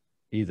that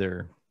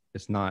either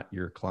it's not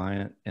your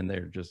client and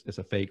it's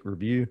a fake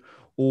review,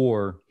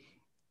 or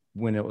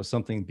when it was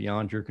something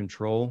beyond your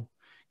control.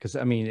 Because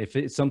I mean, if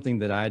it's something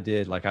that I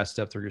did, like I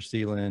stepped through your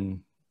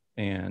ceiling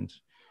and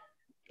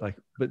like,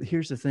 but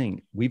here's the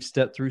thing, we've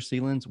stepped through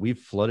ceilings, we've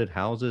flooded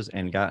houses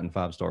and gotten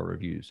 5-star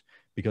reviews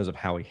because of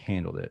how we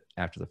handled it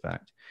after the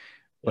fact.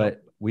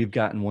 But we've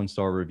gotten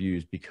 1-star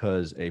reviews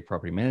because a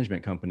property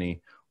management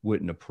company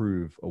wouldn't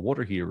approve a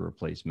water heater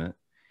replacement.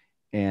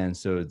 And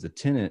so the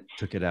tenant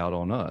took it out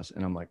on us.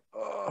 And I'm like,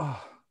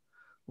 oh,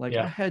 like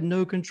I had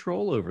no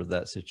control over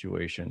that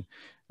situation.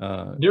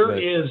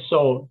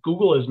 So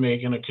Google is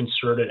making a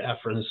concerted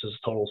effort. This is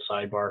total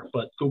sidebar,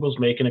 but Google's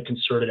making a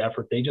concerted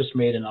effort. They just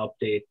made an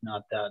update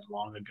not that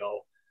long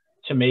ago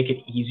to make it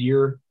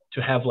easier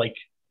to have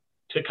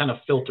to kind of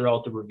filter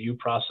out the review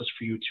process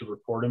for you to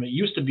report them. It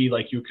used to be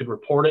like you could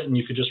report it and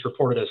you could just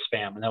report it as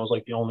spam, and that was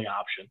like the only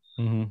option.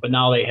 Mm-hmm. But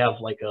now they have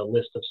like a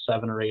list of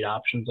 7 or 8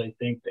 options, I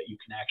think, that you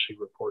can actually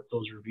report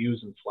those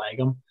reviews and flag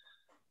them.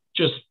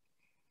 Just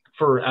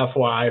for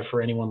FYI for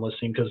anyone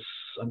listening, because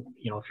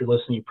if you're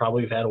listening, you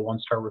probably have had a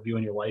 1-star review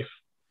in your life.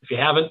 If you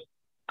haven't,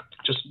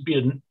 just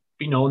be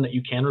known that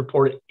you can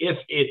report it if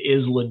it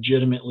is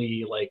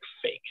legitimately like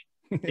fake.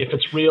 If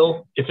it's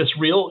real,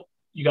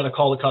 you got to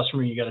call the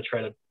customer. You got to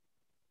try to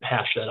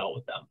hash that out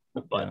with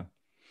them. But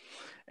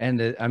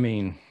and I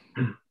mean,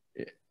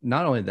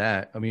 not only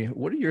that, I mean,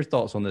 what are your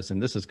thoughts on this?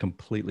 And this is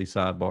completely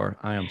sidebar.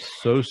 I am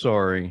so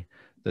sorry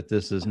that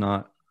this is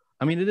not,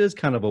 I mean, it is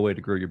kind of a way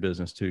to grow your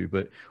business too,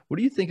 but what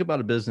do you think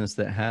about a business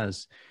that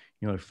has,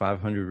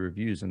 500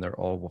 reviews and they're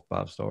all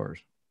 5 stars?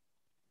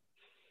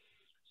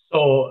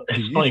 So do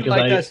you feel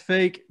like that's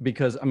fake?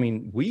 Because I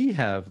mean, we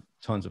have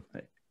tons of,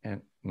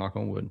 and knock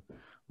on wood,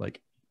 like,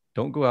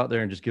 don't go out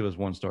there and just give us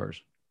 1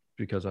 stars,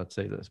 because I'd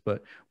say this,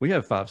 but we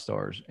have 5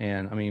 stars,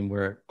 and I mean,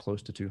 we're at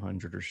close to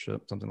 200 or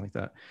something like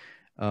that.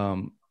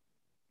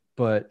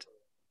 But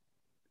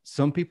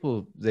some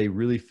people, they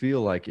really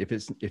feel like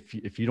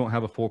if you don't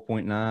have a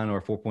 4.9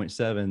 or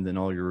 4.7, then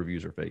all your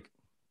reviews are fake.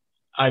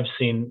 I've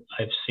seen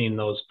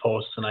those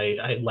posts, and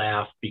I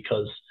laugh,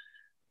 because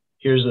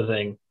here's the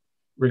thing,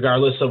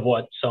 regardless of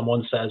what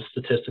someone says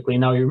statistically.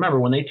 Now, you remember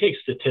when they take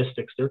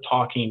statistics, they're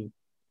talking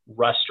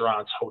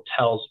restaurants,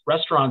 hotels.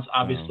 Restaurants,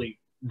 obviously,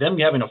 them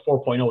having a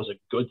 4.0 is a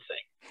good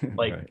thing.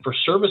 Like right. For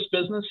service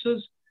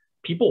businesses,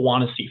 people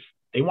want to see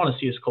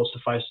as close to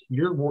 5.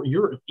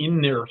 You're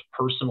in their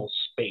personal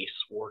space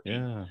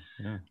working.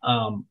 Yeah.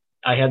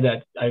 I had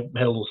a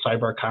little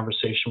sidebar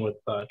conversation with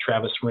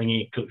Travis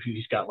Ringy.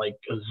 He's got like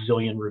a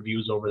zillion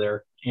reviews over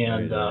there,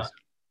 and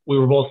we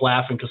were both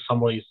laughing because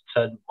somebody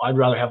said, I'd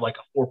rather have like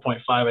a 4.5.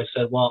 I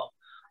said, well,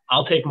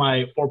 I'll take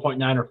my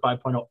 4.9 or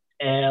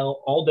 5.0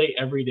 all day,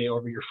 every day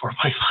over your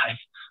 4.5.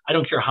 I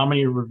don't care how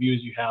many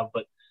reviews you have,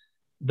 but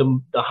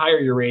the higher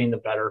your rating, the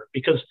better.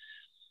 Because,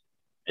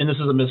 and this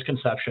is a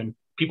misconception,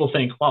 people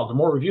think, wow, the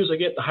more reviews I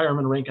get, the higher I'm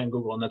going to rank on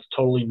Google. And that's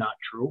totally not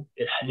true.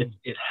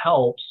 It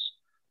helps.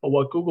 But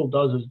what Google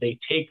does is they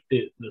take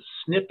the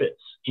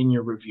snippets in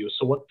your review.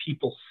 So what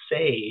people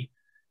say,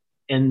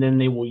 and then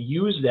they will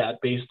use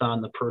that based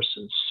on the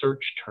person's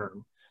search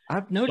term.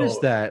 I've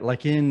noticed that,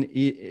 like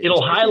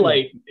it'll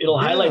highlight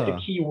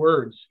the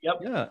keywords. Yep.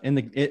 Yeah, and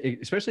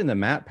especially in the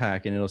map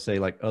pack, and it'll say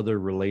like other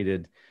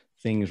related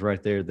things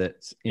right there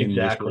that's in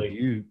this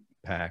review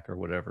pack or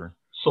whatever.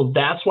 So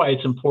that's why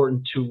it's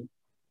important to,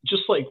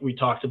 just like we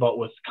talked about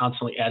with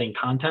constantly adding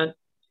content,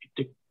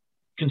 to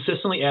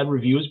consistently add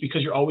reviews,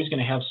 because you're always going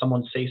to have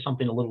someone say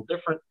something a little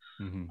different.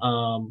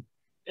 Mm-hmm.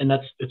 And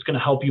it's going to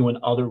help you in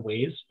other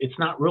ways. It's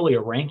not really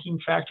a ranking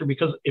factor,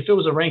 because if it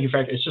was a ranking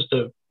factor, it's just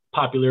a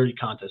popularity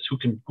contest, who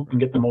can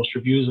get the most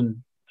reviews, and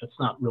that's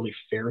not really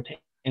fair to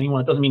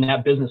anyone. It doesn't mean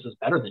that business is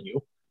better than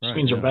you. It just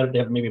means they're better. They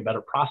have maybe a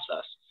better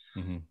process.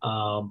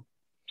 Mm-hmm.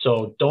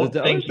 So don't.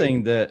 The other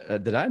thing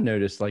that I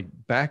noticed, like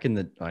back in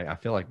the, I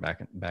feel like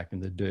back in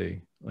the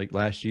day, like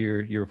last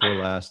year before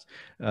last,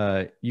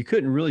 you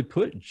couldn't really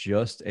put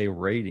just a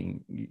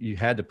rating. You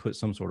had to put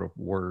some sort of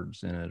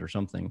words in it or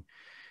something.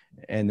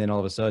 And then all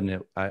of a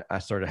sudden, I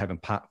started having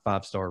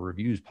 5-star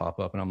reviews pop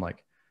up, and I'm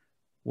like,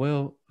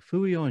 well,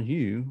 phooey on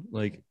you,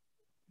 like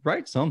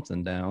write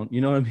something down.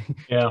 You know what I mean?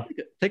 Yeah.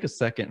 Take a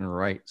second and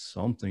write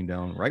something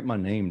down. Write my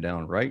name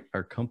down. Write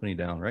our company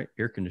down. Write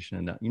air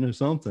conditioning down.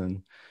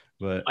 Something.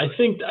 But I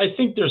think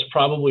there's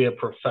probably a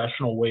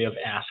professional way of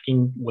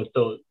asking with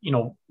the,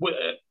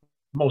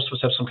 most of us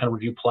have some kind of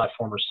review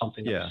platform or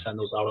something that we send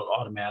those out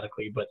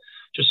automatically, but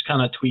just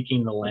kind of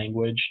tweaking the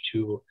language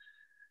to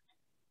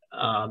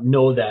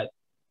know that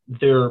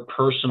their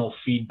personal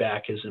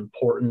feedback is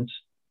important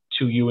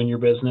to you and your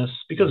business,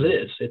 because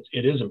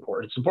it is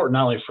important. It's important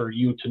not only for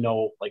you to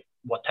know like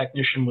what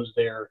technician was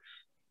there,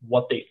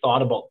 what they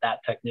thought about that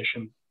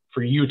technician,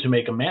 for you to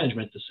make a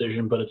management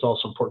decision, but it's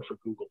also important for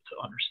Google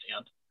to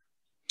understand.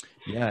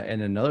 Yeah.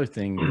 And another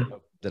thing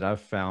that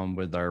I've found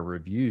with our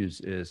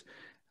reviews is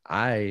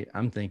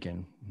I'm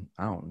thinking,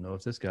 I don't know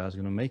if this guy's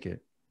going to make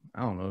it.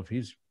 I don't know if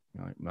he's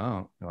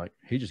like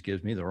he just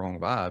gives me the wrong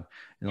vibe.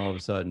 And all of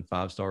a sudden,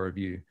 5-star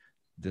review,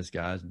 this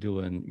guy's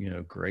doing, you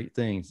know, great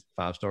things,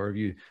 5-star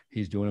review.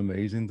 He's doing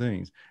amazing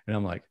things. And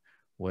I'm like,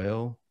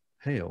 well,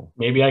 hell,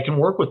 maybe I can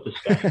work with this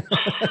guy.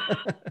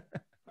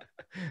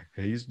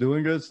 He's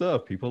doing good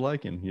stuff. People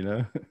like him, you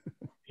know?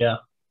 Yeah.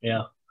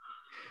 Yeah.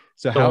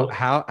 So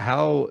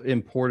how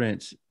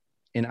important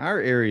in our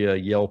area,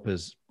 Yelp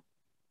is,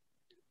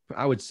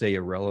 I would say,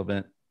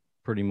 irrelevant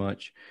pretty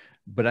much.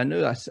 But I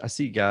know I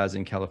see guys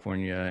in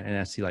California, and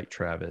I see like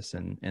Travis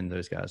and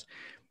those guys,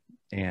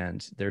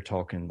 and they're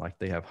talking like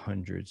they have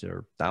hundreds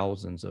or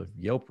thousands of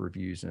Yelp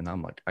reviews. And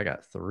I'm like, I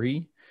got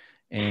 3,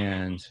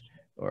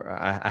 or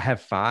I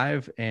have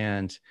 5,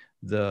 and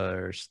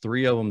there's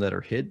 3 of them that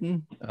are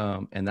hidden.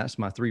 And that's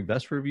my 3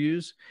 best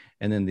reviews.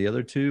 And then the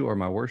other 2 are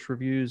my worst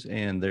reviews,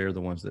 and they're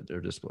the ones that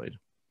are displayed.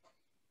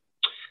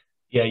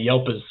 Yeah,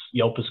 Yelp is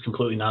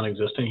completely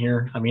non-existent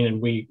here. I mean,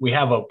 and we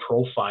have a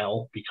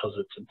profile because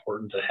it's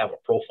important to have a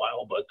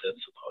profile, but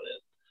that's about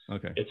it.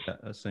 Okay,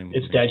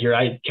 it's dead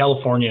here.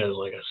 California is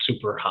like a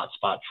super hot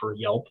spot for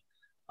Yelp,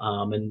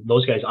 and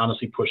those guys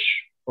honestly push,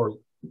 or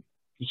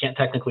you can't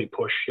technically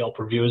push Yelp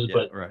reviews,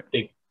 but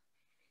they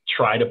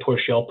try to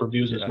push Yelp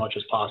reviews as much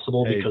as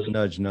possible. Hey, because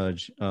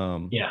nudge.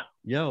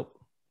 Yelp.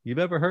 You've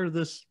ever heard of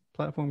this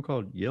platform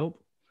called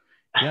Yelp?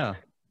 Yeah,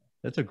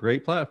 that's a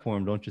great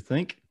platform, don't you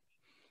think?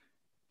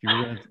 If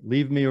you're going to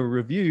leave me a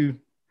review,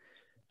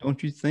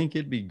 don't you think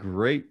it'd be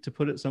great to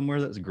put it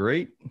somewhere that's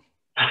great?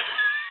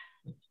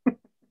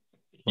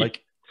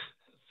 Like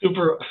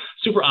super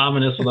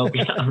ominous without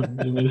being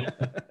ominous.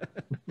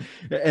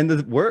 And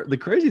the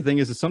crazy thing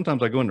is that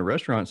sometimes I go into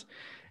restaurants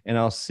and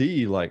I'll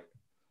see like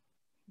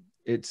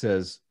it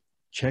says,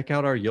 check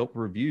out our Yelp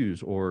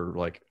reviews, or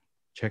like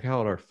check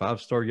out our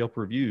 5-star Yelp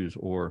reviews,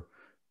 or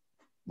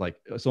like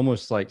it's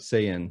almost like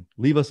saying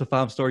leave us a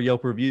 5-star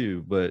Yelp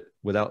review, but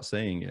without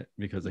saying it,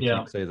 because they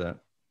can't say that.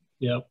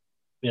 Yeah.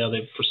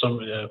 They for some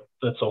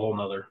that's a whole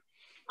nother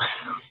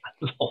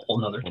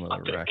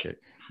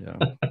racket. Yeah.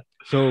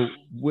 So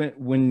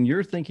when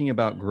you're thinking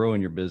about growing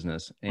your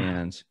business,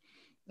 and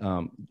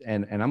I'm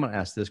going to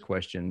ask this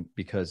question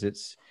because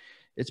it's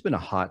been a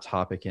hot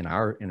topic in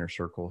our inner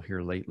circle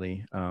here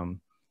lately, and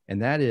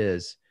that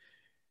is,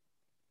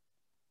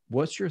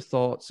 what's your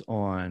thoughts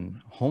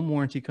on home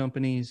warranty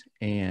companies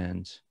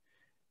and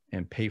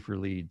pay for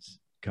leads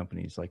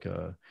companies like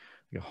a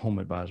Home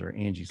Advisor,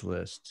 Angie's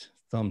List,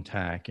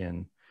 Thumbtack,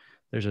 and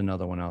there's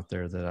another one out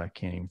there that I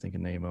can't even think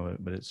of the name of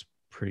it, but it's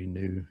pretty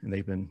new and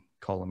they've been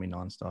calling me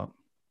nonstop.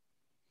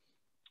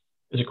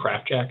 Is it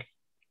CraftJack?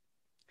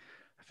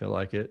 I feel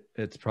like it.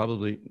 It's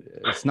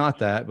not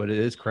that, but it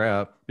is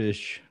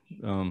crap-ish.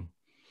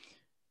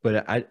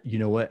 But you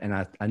know what? And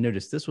I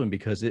noticed this one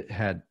because it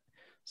had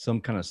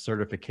some kind of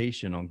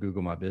certification on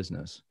Google My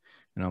Business.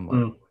 And I'm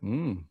like,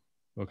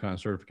 what kind of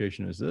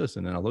certification is this?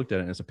 And then I looked at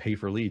it and it's a pay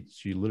for lead.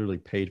 She literally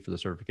paid for the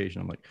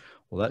certification. I'm like,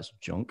 well, that's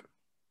junk.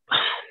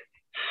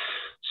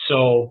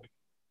 So,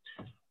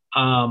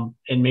 and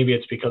maybe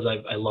it's because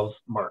I love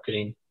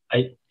marketing.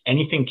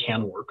 Anything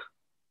can work.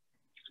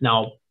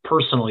 Now,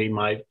 personally,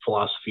 my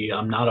philosophy,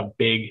 I'm not a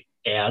big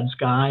ads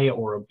guy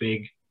or a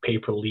big pay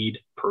per lead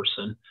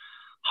person.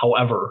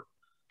 However,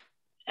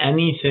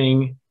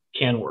 anything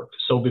can work.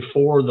 So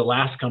before the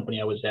last company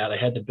I was at, I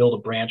had to build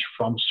a branch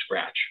from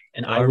scratch.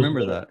 And I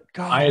remember that.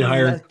 God, I had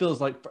hired. That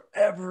feels like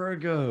forever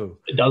ago.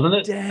 Doesn't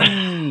it?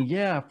 Dang.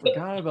 Yeah. I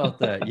forgot about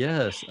that.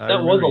 Yes.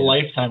 That was a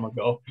lifetime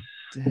ago.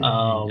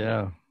 Dang,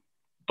 yeah.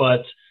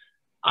 But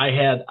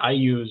I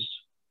used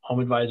Home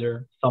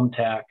Advisor,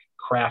 Thumbtack,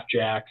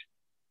 CraftJack.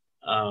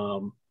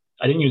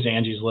 I didn't use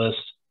Angie's List.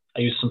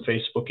 I used some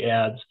Facebook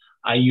ads.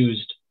 I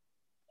used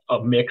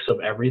a mix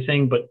of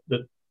everything. But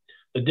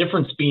the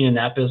difference being in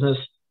that business,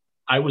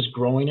 I was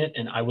growing it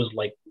and I was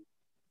like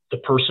the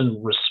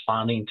person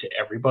responding to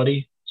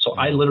everybody. So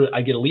I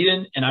get a lead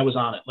in and I was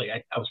on it. Like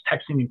I was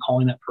texting and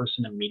calling that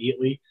person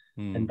immediately.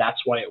 And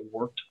that's why it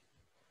worked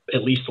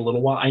at least a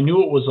little while. I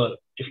knew it was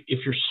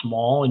if you're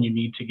small and you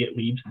need to get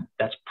leads,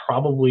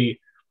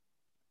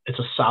 it's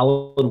a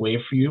solid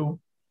way for you.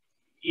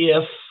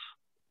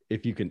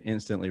 If you can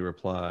instantly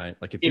reply,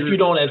 like if you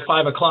don't at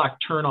 5 o'clock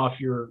turn off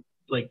your,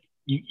 like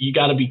you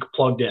got to be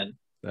plugged in.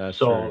 That's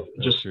so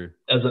true. Just true.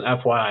 As an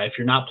FYI, if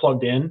you're not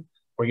plugged in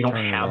or you don't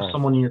have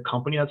someone in your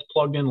company that's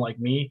plugged in like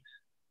me,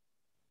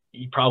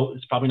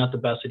 it's probably not the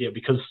best idea,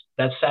 because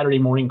that Saturday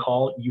morning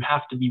call, you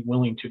have to be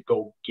willing to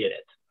go get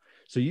it.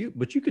 So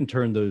but you can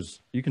turn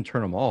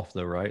them off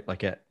though, right?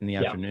 Like in the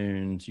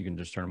afternoons, you can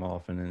just turn them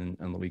off, and then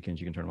on the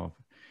weekends you can turn them off.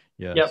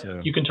 Yeah. Yep,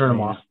 so, you can turn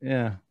them off.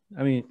 Yeah.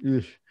 I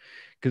mean,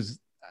 because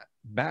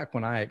back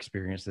when I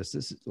experienced this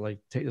is like,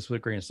 take this with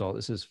a grain of salt.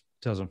 This is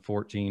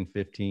 2014,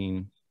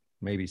 15,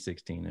 maybe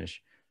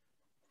 16-ish,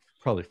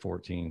 probably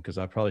 14, because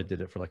I probably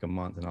did it for like a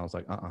month and I was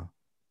like,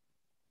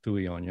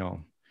 phooey on y'all.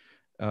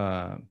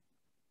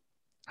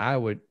 I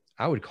would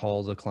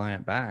call the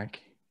client back.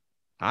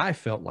 I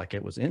felt like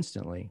it was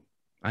instantly.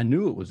 I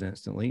knew it was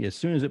instantly. As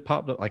soon as it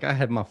popped up, like I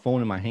had my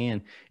phone in my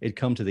hand, it'd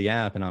come to the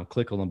app and I'll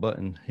click on the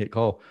button, hit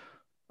call.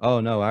 Oh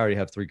no, I already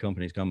have 3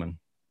 companies coming.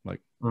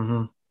 Like,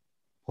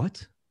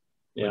 what?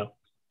 Yeah. Like,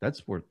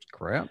 that's worth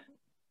crap.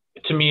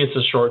 To me, it's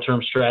a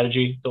short-term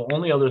strategy. The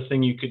only other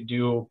thing you could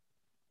do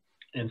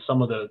in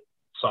some of the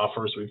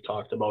softwares we've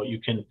talked about, you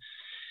can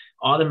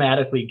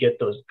automatically get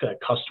those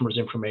customers'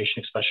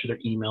 information, especially their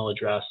email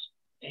address,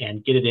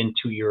 and get it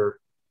into your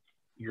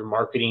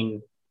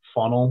marketing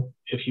funnel,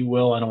 if you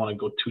will. I don't want to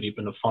go too deep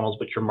into funnels,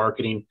 but your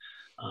marketing,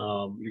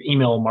 your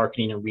email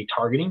marketing and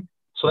retargeting.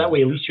 So that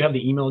way, at least you have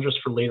the email address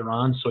for later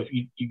on. So if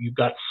you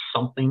got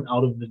something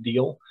out of the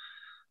deal,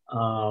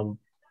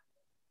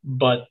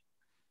 but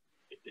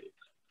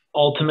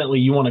ultimately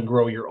you want to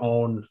grow your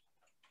own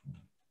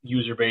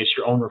user base,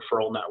 your own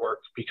referral network,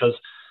 because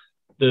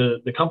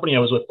the company I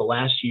was with the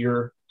last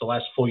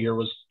full year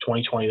was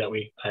 2020 that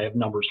I have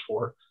numbers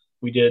for.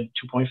 We did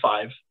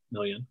 2.5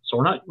 million. So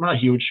we're not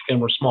huge. Again,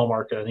 we're a small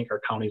market. I think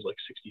our county is like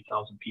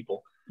 60,000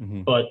 people,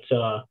 but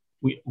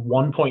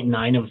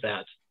 1.9 of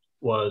that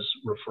was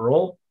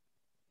referral,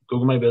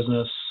 Google My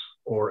Business,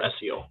 or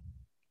SEO.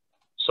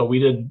 So we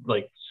did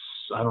like,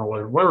 I don't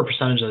know whatever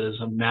percentage that is.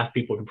 Math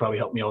people can probably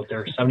help me out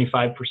there.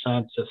 75%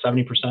 to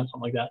 70%, something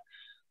like that.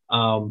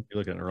 You're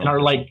looking at and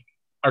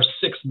our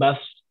sixth best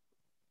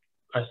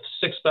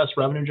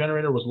revenue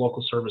generator was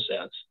local service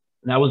ads,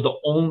 and that was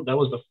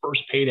the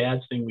first paid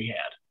ads thing we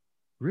had.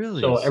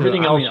 Really? So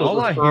everything else was all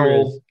referral. I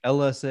hear is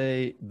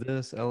LSA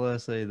this,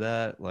 LSA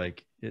that.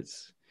 Like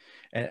it's,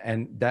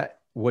 and that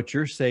what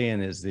you're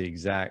saying is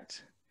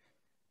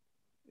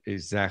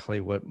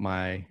exactly what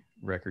my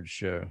records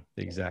show.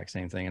 The exact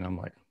same thing, and I'm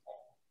like,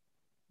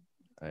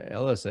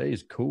 LSA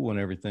is cool and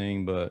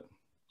everything, but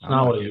I'm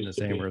not getting the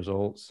same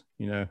results.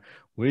 You know,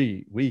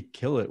 we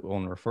kill it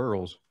on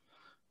referrals,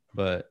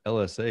 but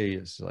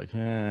LSA is like,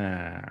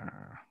 yeah,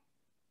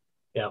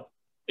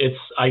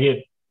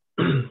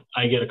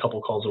 I get a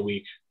couple calls a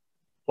week.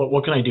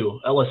 What can I do?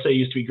 LSA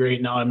used to be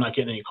great. Now I'm not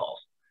getting any calls.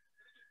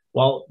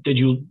 Well,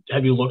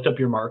 have you looked up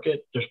your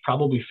market? There's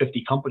probably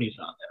 50 companies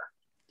on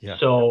there. Yeah.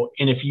 So,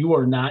 and if you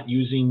are not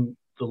using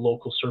the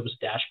local service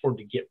dashboard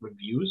to get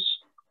reviews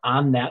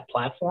on that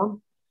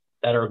platform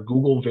that are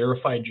Google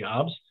verified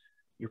jobs,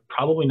 you're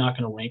probably not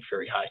going to rank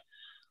very high.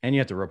 And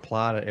you have to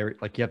reply to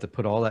you have to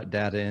put all that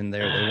data in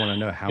there. They want to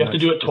know how much. You have to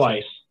do it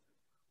twice.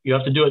 You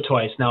have to do it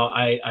twice. Now,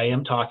 I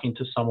am talking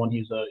to someone.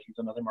 He's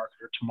another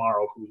marketer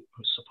tomorrow who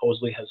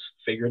supposedly has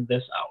figured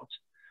this out.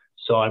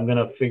 So I'm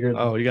gonna figure.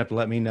 Oh, you have to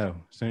let me know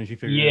as soon as you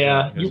figure.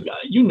 Yeah, this out,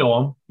 you know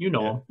him. You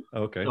know him.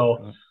 Okay.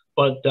 So,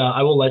 but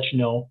I will let you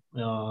know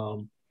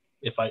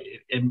if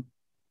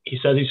he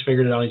says he's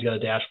figured it out. He's got a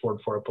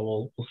dashboard for it, but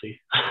we'll see.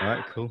 All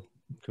right. Cool.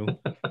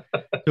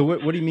 So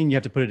what do you mean you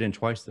have to put it in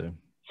twice though?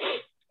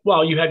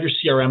 Well, you have your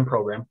CRM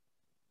program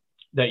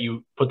that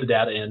you put the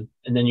data in,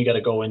 and then you got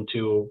to go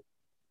into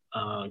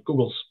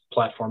Google's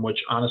platform, which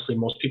honestly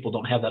most people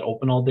don't have that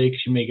open all day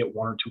because you may get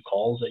one or two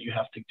calls that you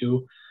have to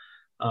do.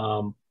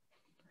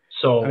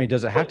 So I mean,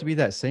 does it have to be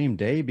that same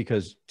day?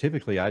 Because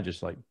typically I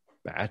just like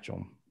batch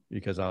them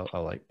because I'll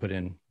like put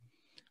in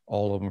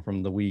all of them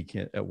from the week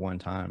at one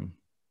time.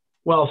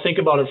 Well, think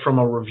about it from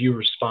a review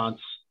response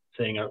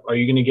thing. Are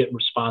you going to get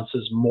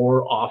responses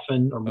more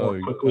often or more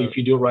quickly if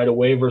you do it right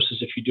away versus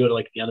if you do it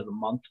like at the end of the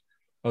month?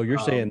 Oh, you're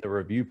saying the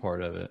review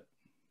part of it.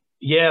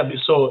 Yeah.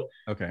 So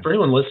okay. For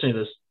anyone listening to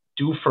this,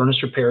 do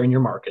furnace repair in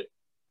your market.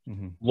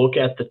 Look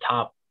at the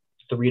top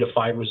 3 to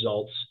 5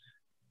 results.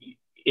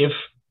 If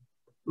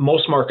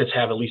most markets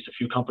have at least a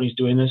few companies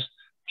doing this,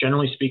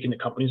 generally speaking, the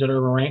companies that are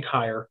ranked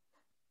higher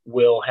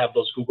will have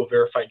those Google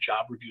verified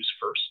job reviews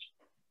first,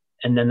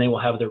 and then they will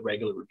have their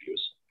regular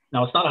reviews.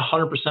 Now, it's not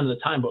 100% of the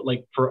time, but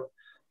like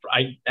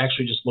I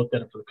actually just looked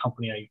at it for the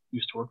company I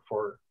used to work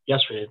for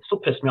yesterday. It still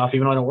pissed me off,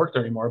 even though I don't work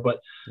there anymore. But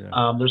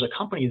there's a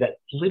company that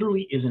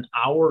literally is an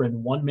hour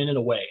and 1 minute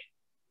away,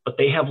 but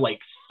they have like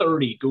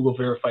 30 Google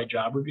verified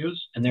job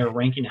reviews, and they're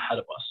ranking ahead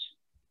of us.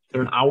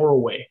 They're an hour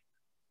away.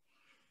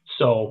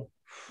 So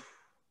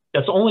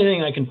that's the only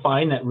thing I can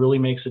find that really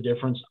makes a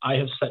difference. I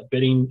have set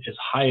bidding as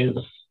high as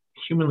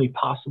humanly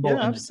possible.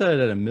 Yeah, I've set it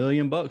at $1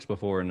 million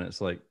before, and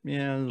it's like,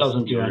 it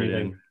doesn't do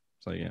anything.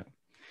 So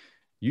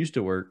used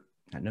to work.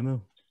 No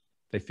more.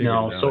 They figured it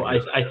out. So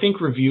I think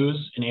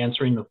reviews and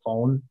answering the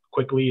phone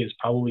quickly is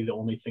probably the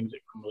only things that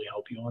can really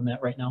help you on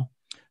that right now.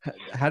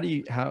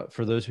 How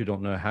for those who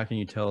don't know, how can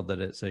you tell that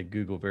it's a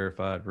Google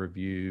verified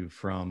review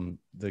from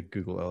the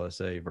Google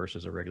LSA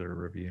versus a regular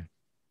review?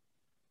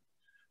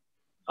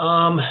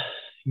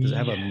 Does it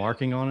have a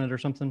marking on it or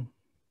something?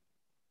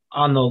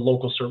 On the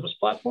local service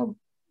platform?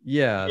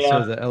 Yeah.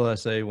 So the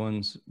LSA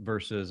ones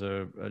versus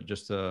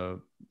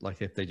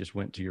like if they just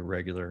went to your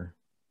regular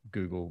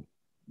Google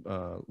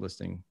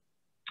listing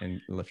and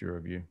left your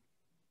review.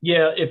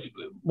 Yeah.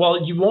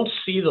 You won't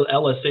see the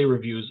LSA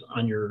reviews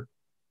on your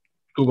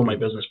Google My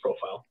Business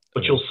profile,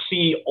 but you'll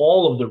see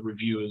all of the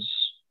reviews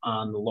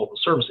on the local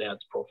service ads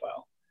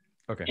profile.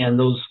 Okay. And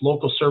those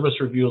local service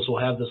reviews will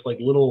have this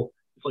little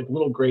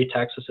gray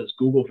text that says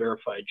Google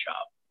verified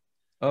job.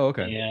 Oh,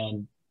 okay.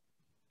 And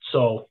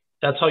so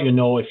that's how you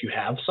know if you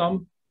have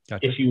some.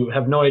 Gotcha. If you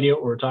have no idea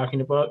what we're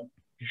talking about,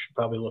 you should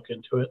probably look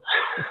into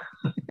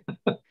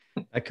it.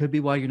 That could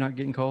be why you're not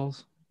getting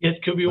calls.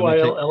 It could be why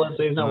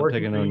LSA is not working.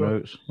 Taking no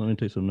notes. Let me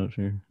take some notes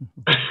here.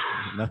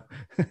 No.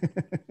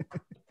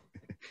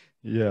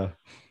 Yeah.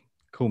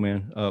 Cool,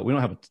 man. We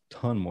don't have a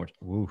ton more.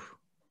 Oof.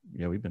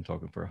 Yeah, we've been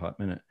talking for a hot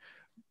minute.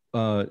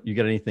 You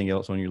got anything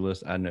else on your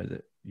list? I know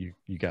that you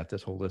got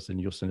this whole list and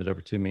you'll send it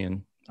over to me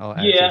and I'll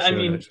add to the show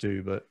notes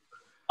too, but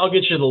I'll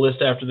get you the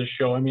list after the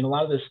show. I mean, a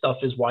lot of this stuff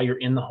is while you're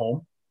in the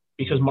home,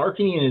 because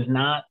marketing is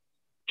not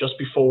just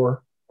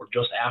before or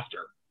just after.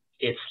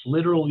 It's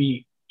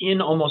literally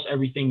in almost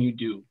everything you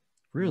do.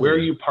 Really? Where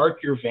you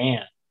park your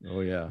van.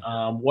 Oh yeah.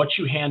 What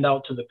you hand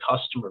out to the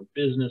customer,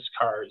 business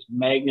cards,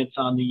 magnets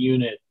on the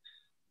unit,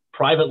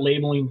 private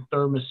labeling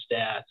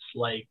thermostats.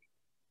 Like,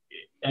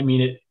 I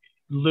mean, it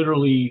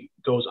literally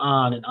goes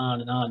on and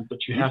on and on, but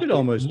you have could to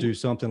almost do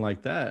something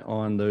like that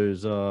on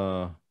those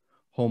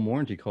home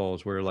warranty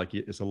calls where like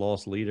it's a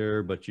lost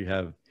leader, but you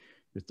have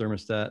your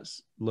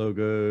thermostats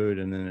logoed,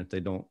 and then if they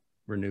don't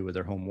renew with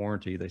their home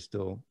warranty, they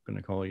still going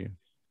to call you.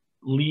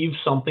 Leave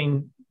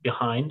something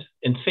behind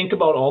and think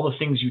about all the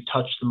things you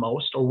touch the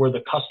most or where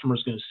the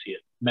customer's going to see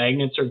it.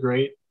 Magnets are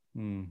great.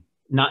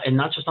 Not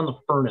just on the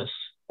furnace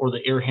or the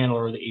air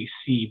handler or the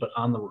AC, but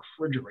on the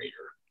refrigerator.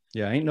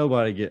 Yeah, ain't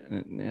nobody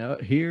getting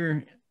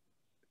here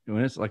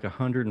when it's like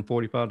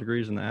 145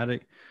 degrees in the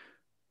attic.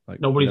 Like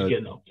nobody's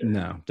getting up there.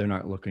 No, they're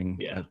not looking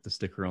at the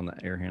sticker on the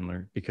air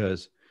handler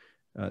because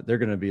they're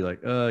going to be like,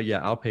 yeah,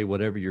 I'll pay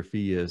whatever your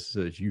fee is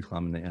so that you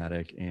climb in the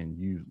attic and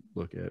you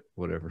look at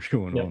whatever's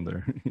going on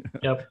there.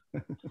 Yep.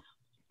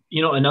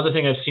 You know, another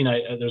thing I've seen,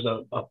 there's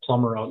a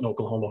plumber out in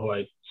Oklahoma who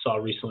I saw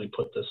recently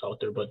put this out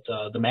there, but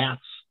the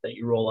mats that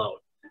you roll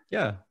out.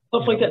 Yeah.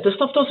 Stuff like that. This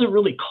stuff doesn't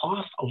really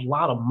cost a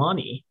lot of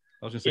money.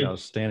 I was going to say I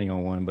was standing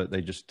on one, but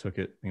they just took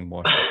it and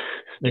washed it.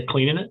 They're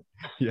cleaning it?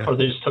 Yeah. Or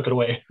they just took it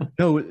away?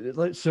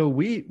 No, so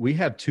we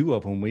have two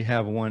of them. We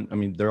have one, I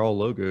mean, they're all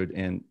logoed,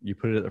 and you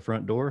put it at the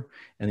front door,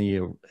 and then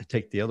you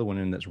take the other one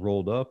in that's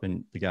rolled up,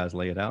 and the guys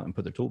lay it out and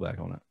put their tool back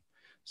on it.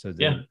 So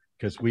then,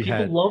 because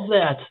people love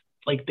that.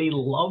 Like, they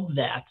love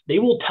that. They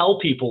will tell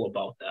people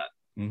about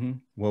that. Mm-hmm.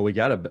 Well,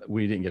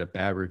 we didn't get a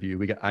bad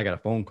review. I got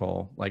a phone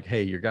call like,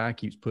 hey, your guy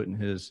keeps putting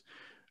his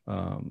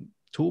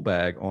tool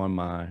bag on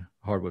my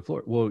hardwood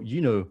floor. Well,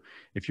 you know,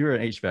 if you're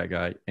an HVAC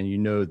guy and you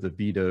know the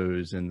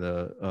Vitos and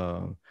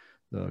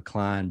the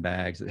Klein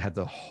bags that have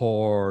the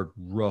hard,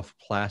 rough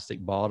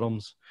plastic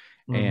bottoms,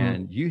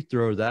 and you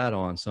throw that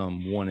on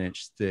some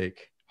 1-inch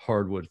thick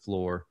hardwood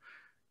floor,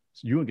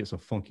 so you won't get some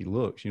funky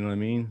looks. You know what I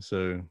mean?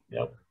 So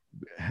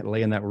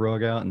laying that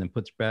rug out and then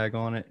put your bag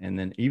on it, and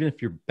then even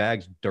if your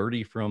bag's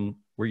dirty from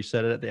where you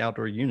set it at the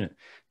outdoor unit,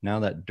 now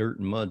that dirt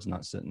and mud's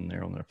not sitting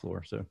there on their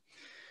floor. So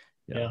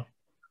yeah.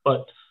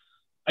 But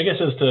I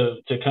guess as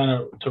to kind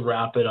of to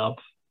wrap it up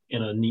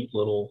in a neat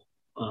little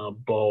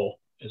bow,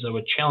 is I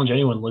would challenge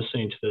anyone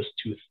listening to this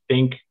to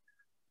think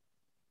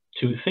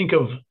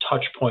of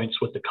touch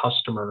points with the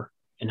customer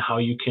and how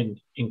you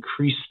can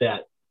increase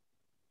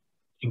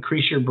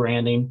your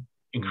branding,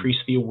 increase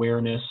the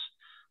awareness,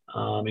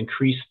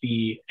 increase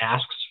the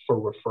asks for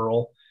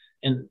referral.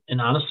 And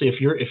honestly,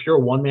 if you're a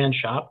one-man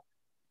shop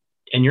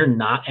and you're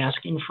not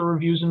asking for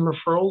reviews and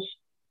referrals,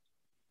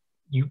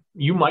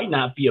 you might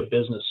not be a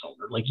business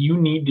owner. Like, you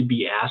need to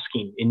be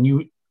asking,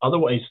 and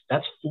otherwise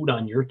that's food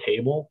on your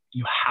table.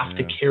 You have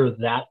to care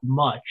that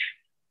much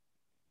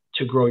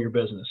to grow your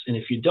business. And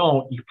if you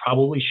don't, you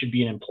probably should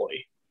be an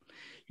employee.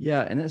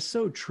 Yeah. And that's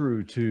so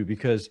true too,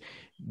 because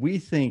we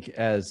think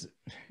as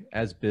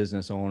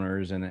business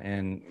owners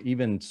and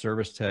even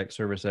service tech,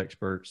 service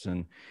experts,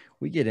 and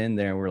we get in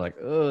there and we're like,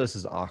 oh, this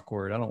is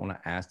awkward. I don't want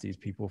to ask these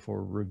people for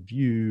a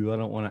review. I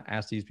don't want to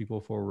ask these people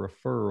for a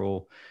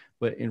referral.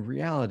 But in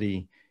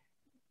reality,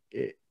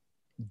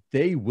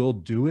 they will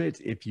do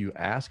it if you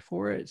ask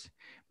for it,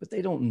 but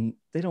they don't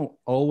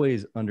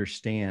always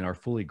understand or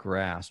fully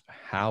grasp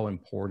how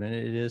important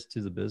it is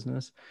to the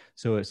business.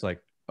 So it's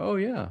like, oh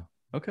yeah,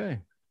 okay,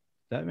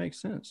 that makes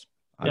sense.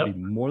 I'd be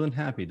more than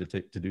happy to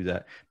do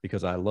that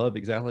because I love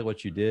exactly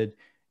what you did.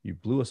 You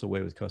blew us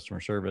away with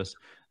customer service.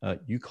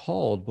 You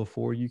called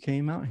before you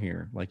came out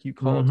here. Like, you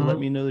called to let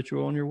me know that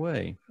you're on your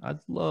way. I'd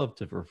love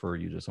to refer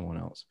you to someone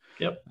else.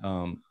 Yep.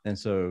 And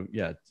so,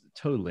 yeah,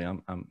 totally.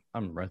 I'm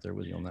right there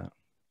with you on that.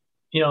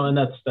 You know, and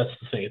that's the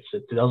thing.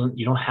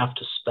 You don't have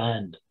to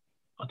spend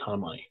a ton of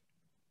money.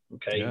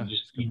 Okay. Yeah,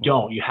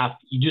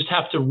 you just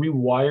have to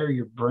rewire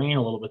your brain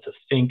a little bit to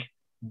think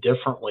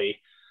differently.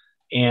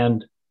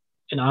 And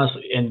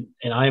honestly, and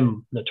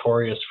I'm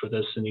notorious for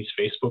this in these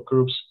Facebook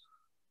groups.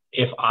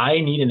 If I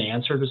need an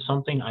answer to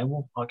something, I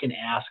will fucking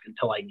ask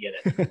until I get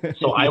it.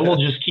 So I will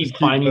just keep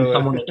finding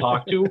someone to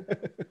talk to.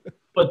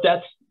 But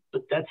that's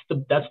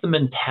the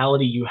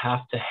mentality you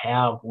have to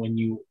have when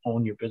you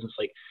own your business.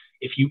 Like,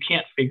 if you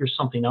can't figure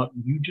something out,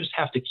 you just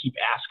have to keep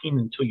asking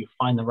until you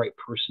find the right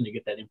person to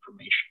get that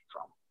information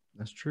from.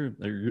 That's true.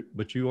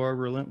 But you are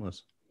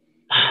relentless.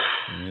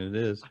 I mean, it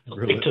is. I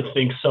like to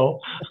think so.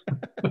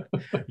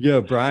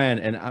 Yeah,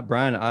 Brian,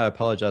 I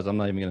apologize. I'm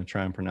not even going to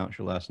try and pronounce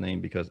your last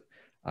name because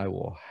I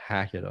will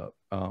hack it up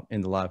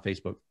in the live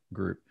Facebook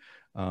group.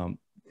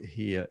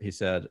 He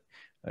said,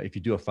 if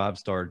you do a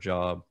 5-star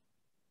job,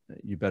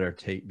 you better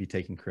be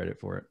taking credit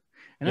for it.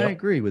 And Yep. I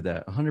agree with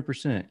that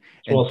 100%.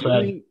 Well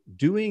And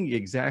doing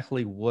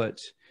exactly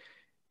what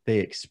they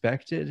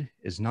expected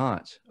is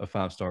not a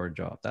 5-star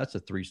job. That's a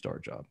 3-star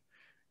job.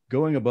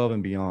 Going above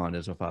and beyond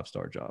is a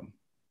 5-star job.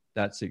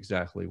 That's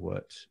exactly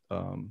what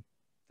I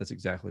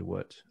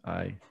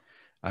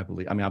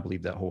believe. I mean, I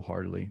believe that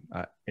wholeheartedly.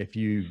 If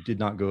you did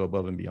not go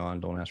above and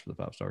beyond, don't ask for the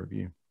 5-star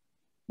review.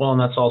 Well,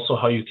 and that's also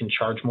how you can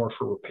charge more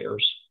for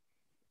repairs.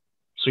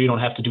 So you don't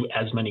have to do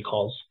as many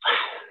calls.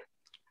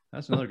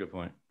 That's another good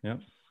point. Yeah.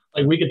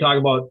 Like we could talk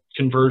about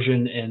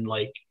conversion and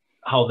like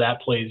how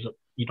that plays.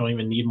 You don't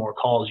even need more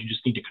calls. You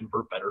just need to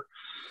convert better.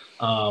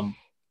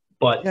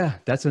 But yeah,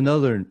 that's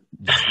another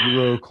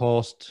 0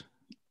 cost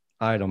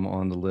item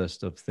on the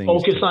list of things.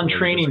 Focus on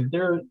training.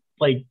 They're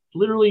like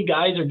literally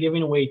guys are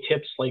giving away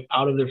tips like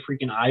out of their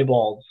freaking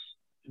eyeballs.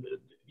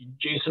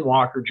 Jason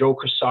Walker, Joe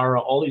Crosara,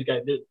 all these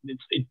guys.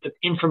 The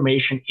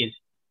information is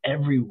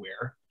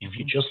everywhere if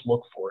you just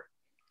look for it.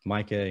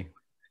 Mike A.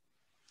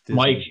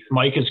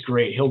 Mike is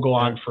great. He'll go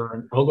on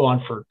for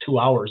 2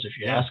 hours if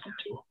you ask him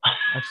to.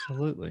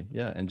 Absolutely.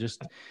 Yeah. And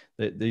just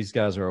these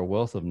guys are a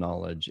wealth of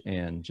knowledge,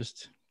 and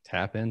just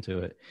tap into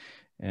it.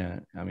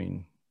 And I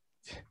mean,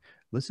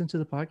 listen to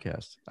the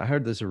podcast. I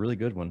heard this is a really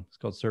good one. It's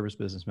called Service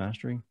Business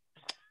Mastery.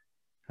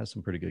 Has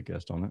some pretty good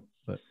guests on it,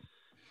 but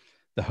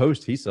the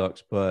host, he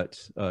sucks, but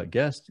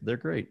guests, they're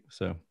great.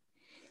 So,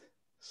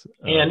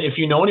 and if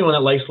you know anyone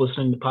that likes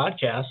listening to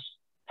podcasts,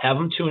 have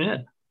them tune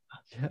in.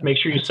 Yeah, make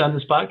sure you send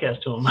this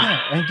podcast to them.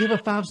 Yeah, and give a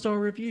 5-star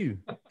review.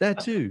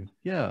 That too.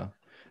 Yeah.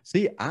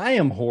 See, I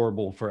am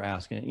horrible for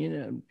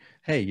asking,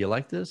 hey, you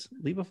like this?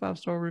 Leave a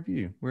 5-star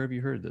review. Where have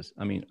you heard this?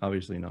 I mean,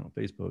 obviously not on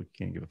Facebook. You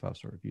can't give a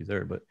 5-star review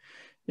there, but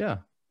yeah,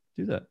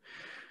 do that.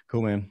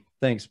 Cool, man.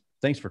 Thanks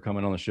for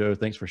coming on the show.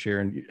 Thanks for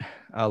sharing.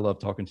 I love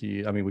talking to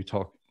you. I mean, we've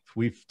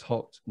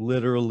talked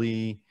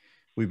literally,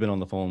 we've been on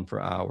the phone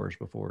for hours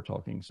before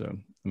talking. So,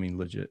 I mean,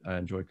 legit, I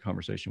enjoyed the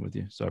conversation with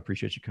you. So I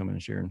appreciate you coming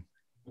and sharing.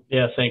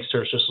 Yeah, thanks,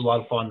 sir. It's just a lot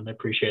of fun. I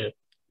appreciate it.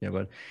 Yeah,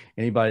 but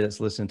anybody that's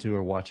listening to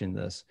or watching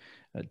this,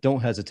 don't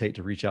hesitate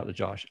to reach out to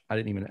Josh. I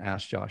didn't even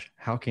ask Josh.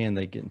 How can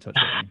they get in touch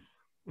with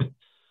him?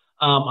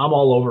 I'm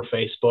all over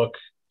Facebook,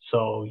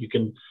 so you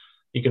can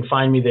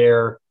find me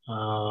there.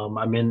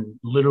 I'm in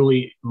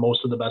literally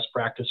most of the best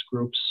practice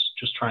groups,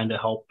 just trying to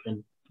help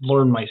and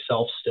learn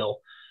myself still.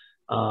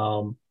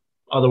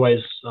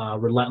 Otherwise,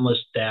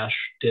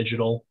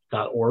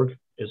 relentless-digital.org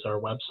is our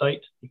website.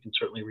 You can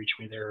certainly reach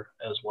me there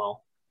as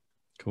well.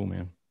 Cool,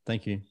 man.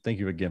 Thank you. Thank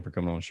you again for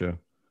coming on the show.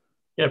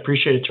 Yeah,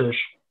 appreciate it, Tersh.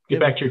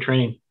 Get back to your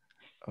training.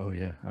 Oh,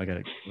 yeah.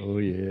 Got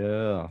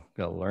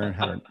to learn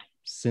how to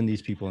send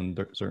these people in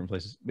certain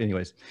places.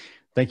 Anyways,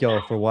 thank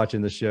y'all for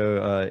watching the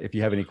show. If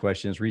you have any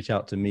questions, reach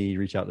out to me,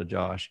 reach out to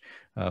Josh.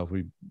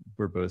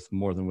 We're both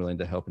more than willing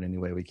to help in any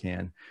way we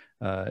can.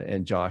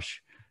 And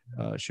Josh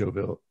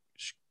Scoville.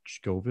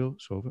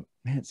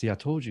 Man, see, I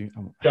told you.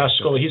 Josh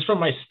Scoville. He's from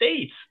my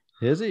state.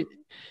 Is he?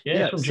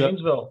 Yeah, he's from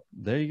Janesville.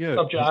 There you go.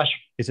 What's up, Josh?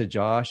 It's a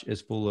Josh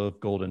is full of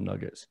golden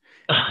nuggets,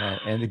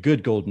 and the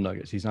good golden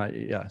nuggets. He's not.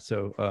 Yeah.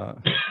 So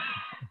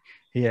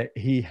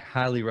he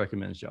highly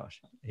recommends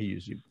Josh. He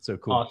used you. So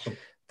cool. Awesome.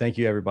 Thank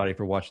you, everybody,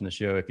 for watching the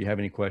show. If you have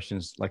any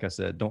questions, like I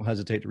said, don't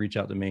hesitate to reach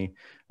out to me.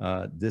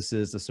 This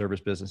is the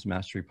Service Business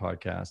Mastery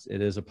Podcast.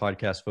 It is a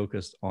podcast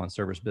focused on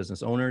service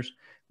business owners,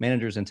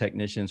 managers, and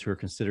technicians who are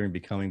considering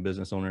becoming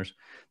business owners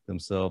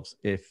themselves.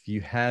 If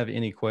you have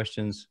any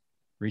questions,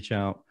 reach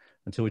out.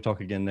 Until we talk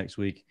again next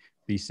week,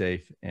 be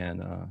safe,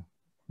 and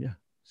yeah,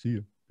 see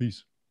you.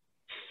 Peace.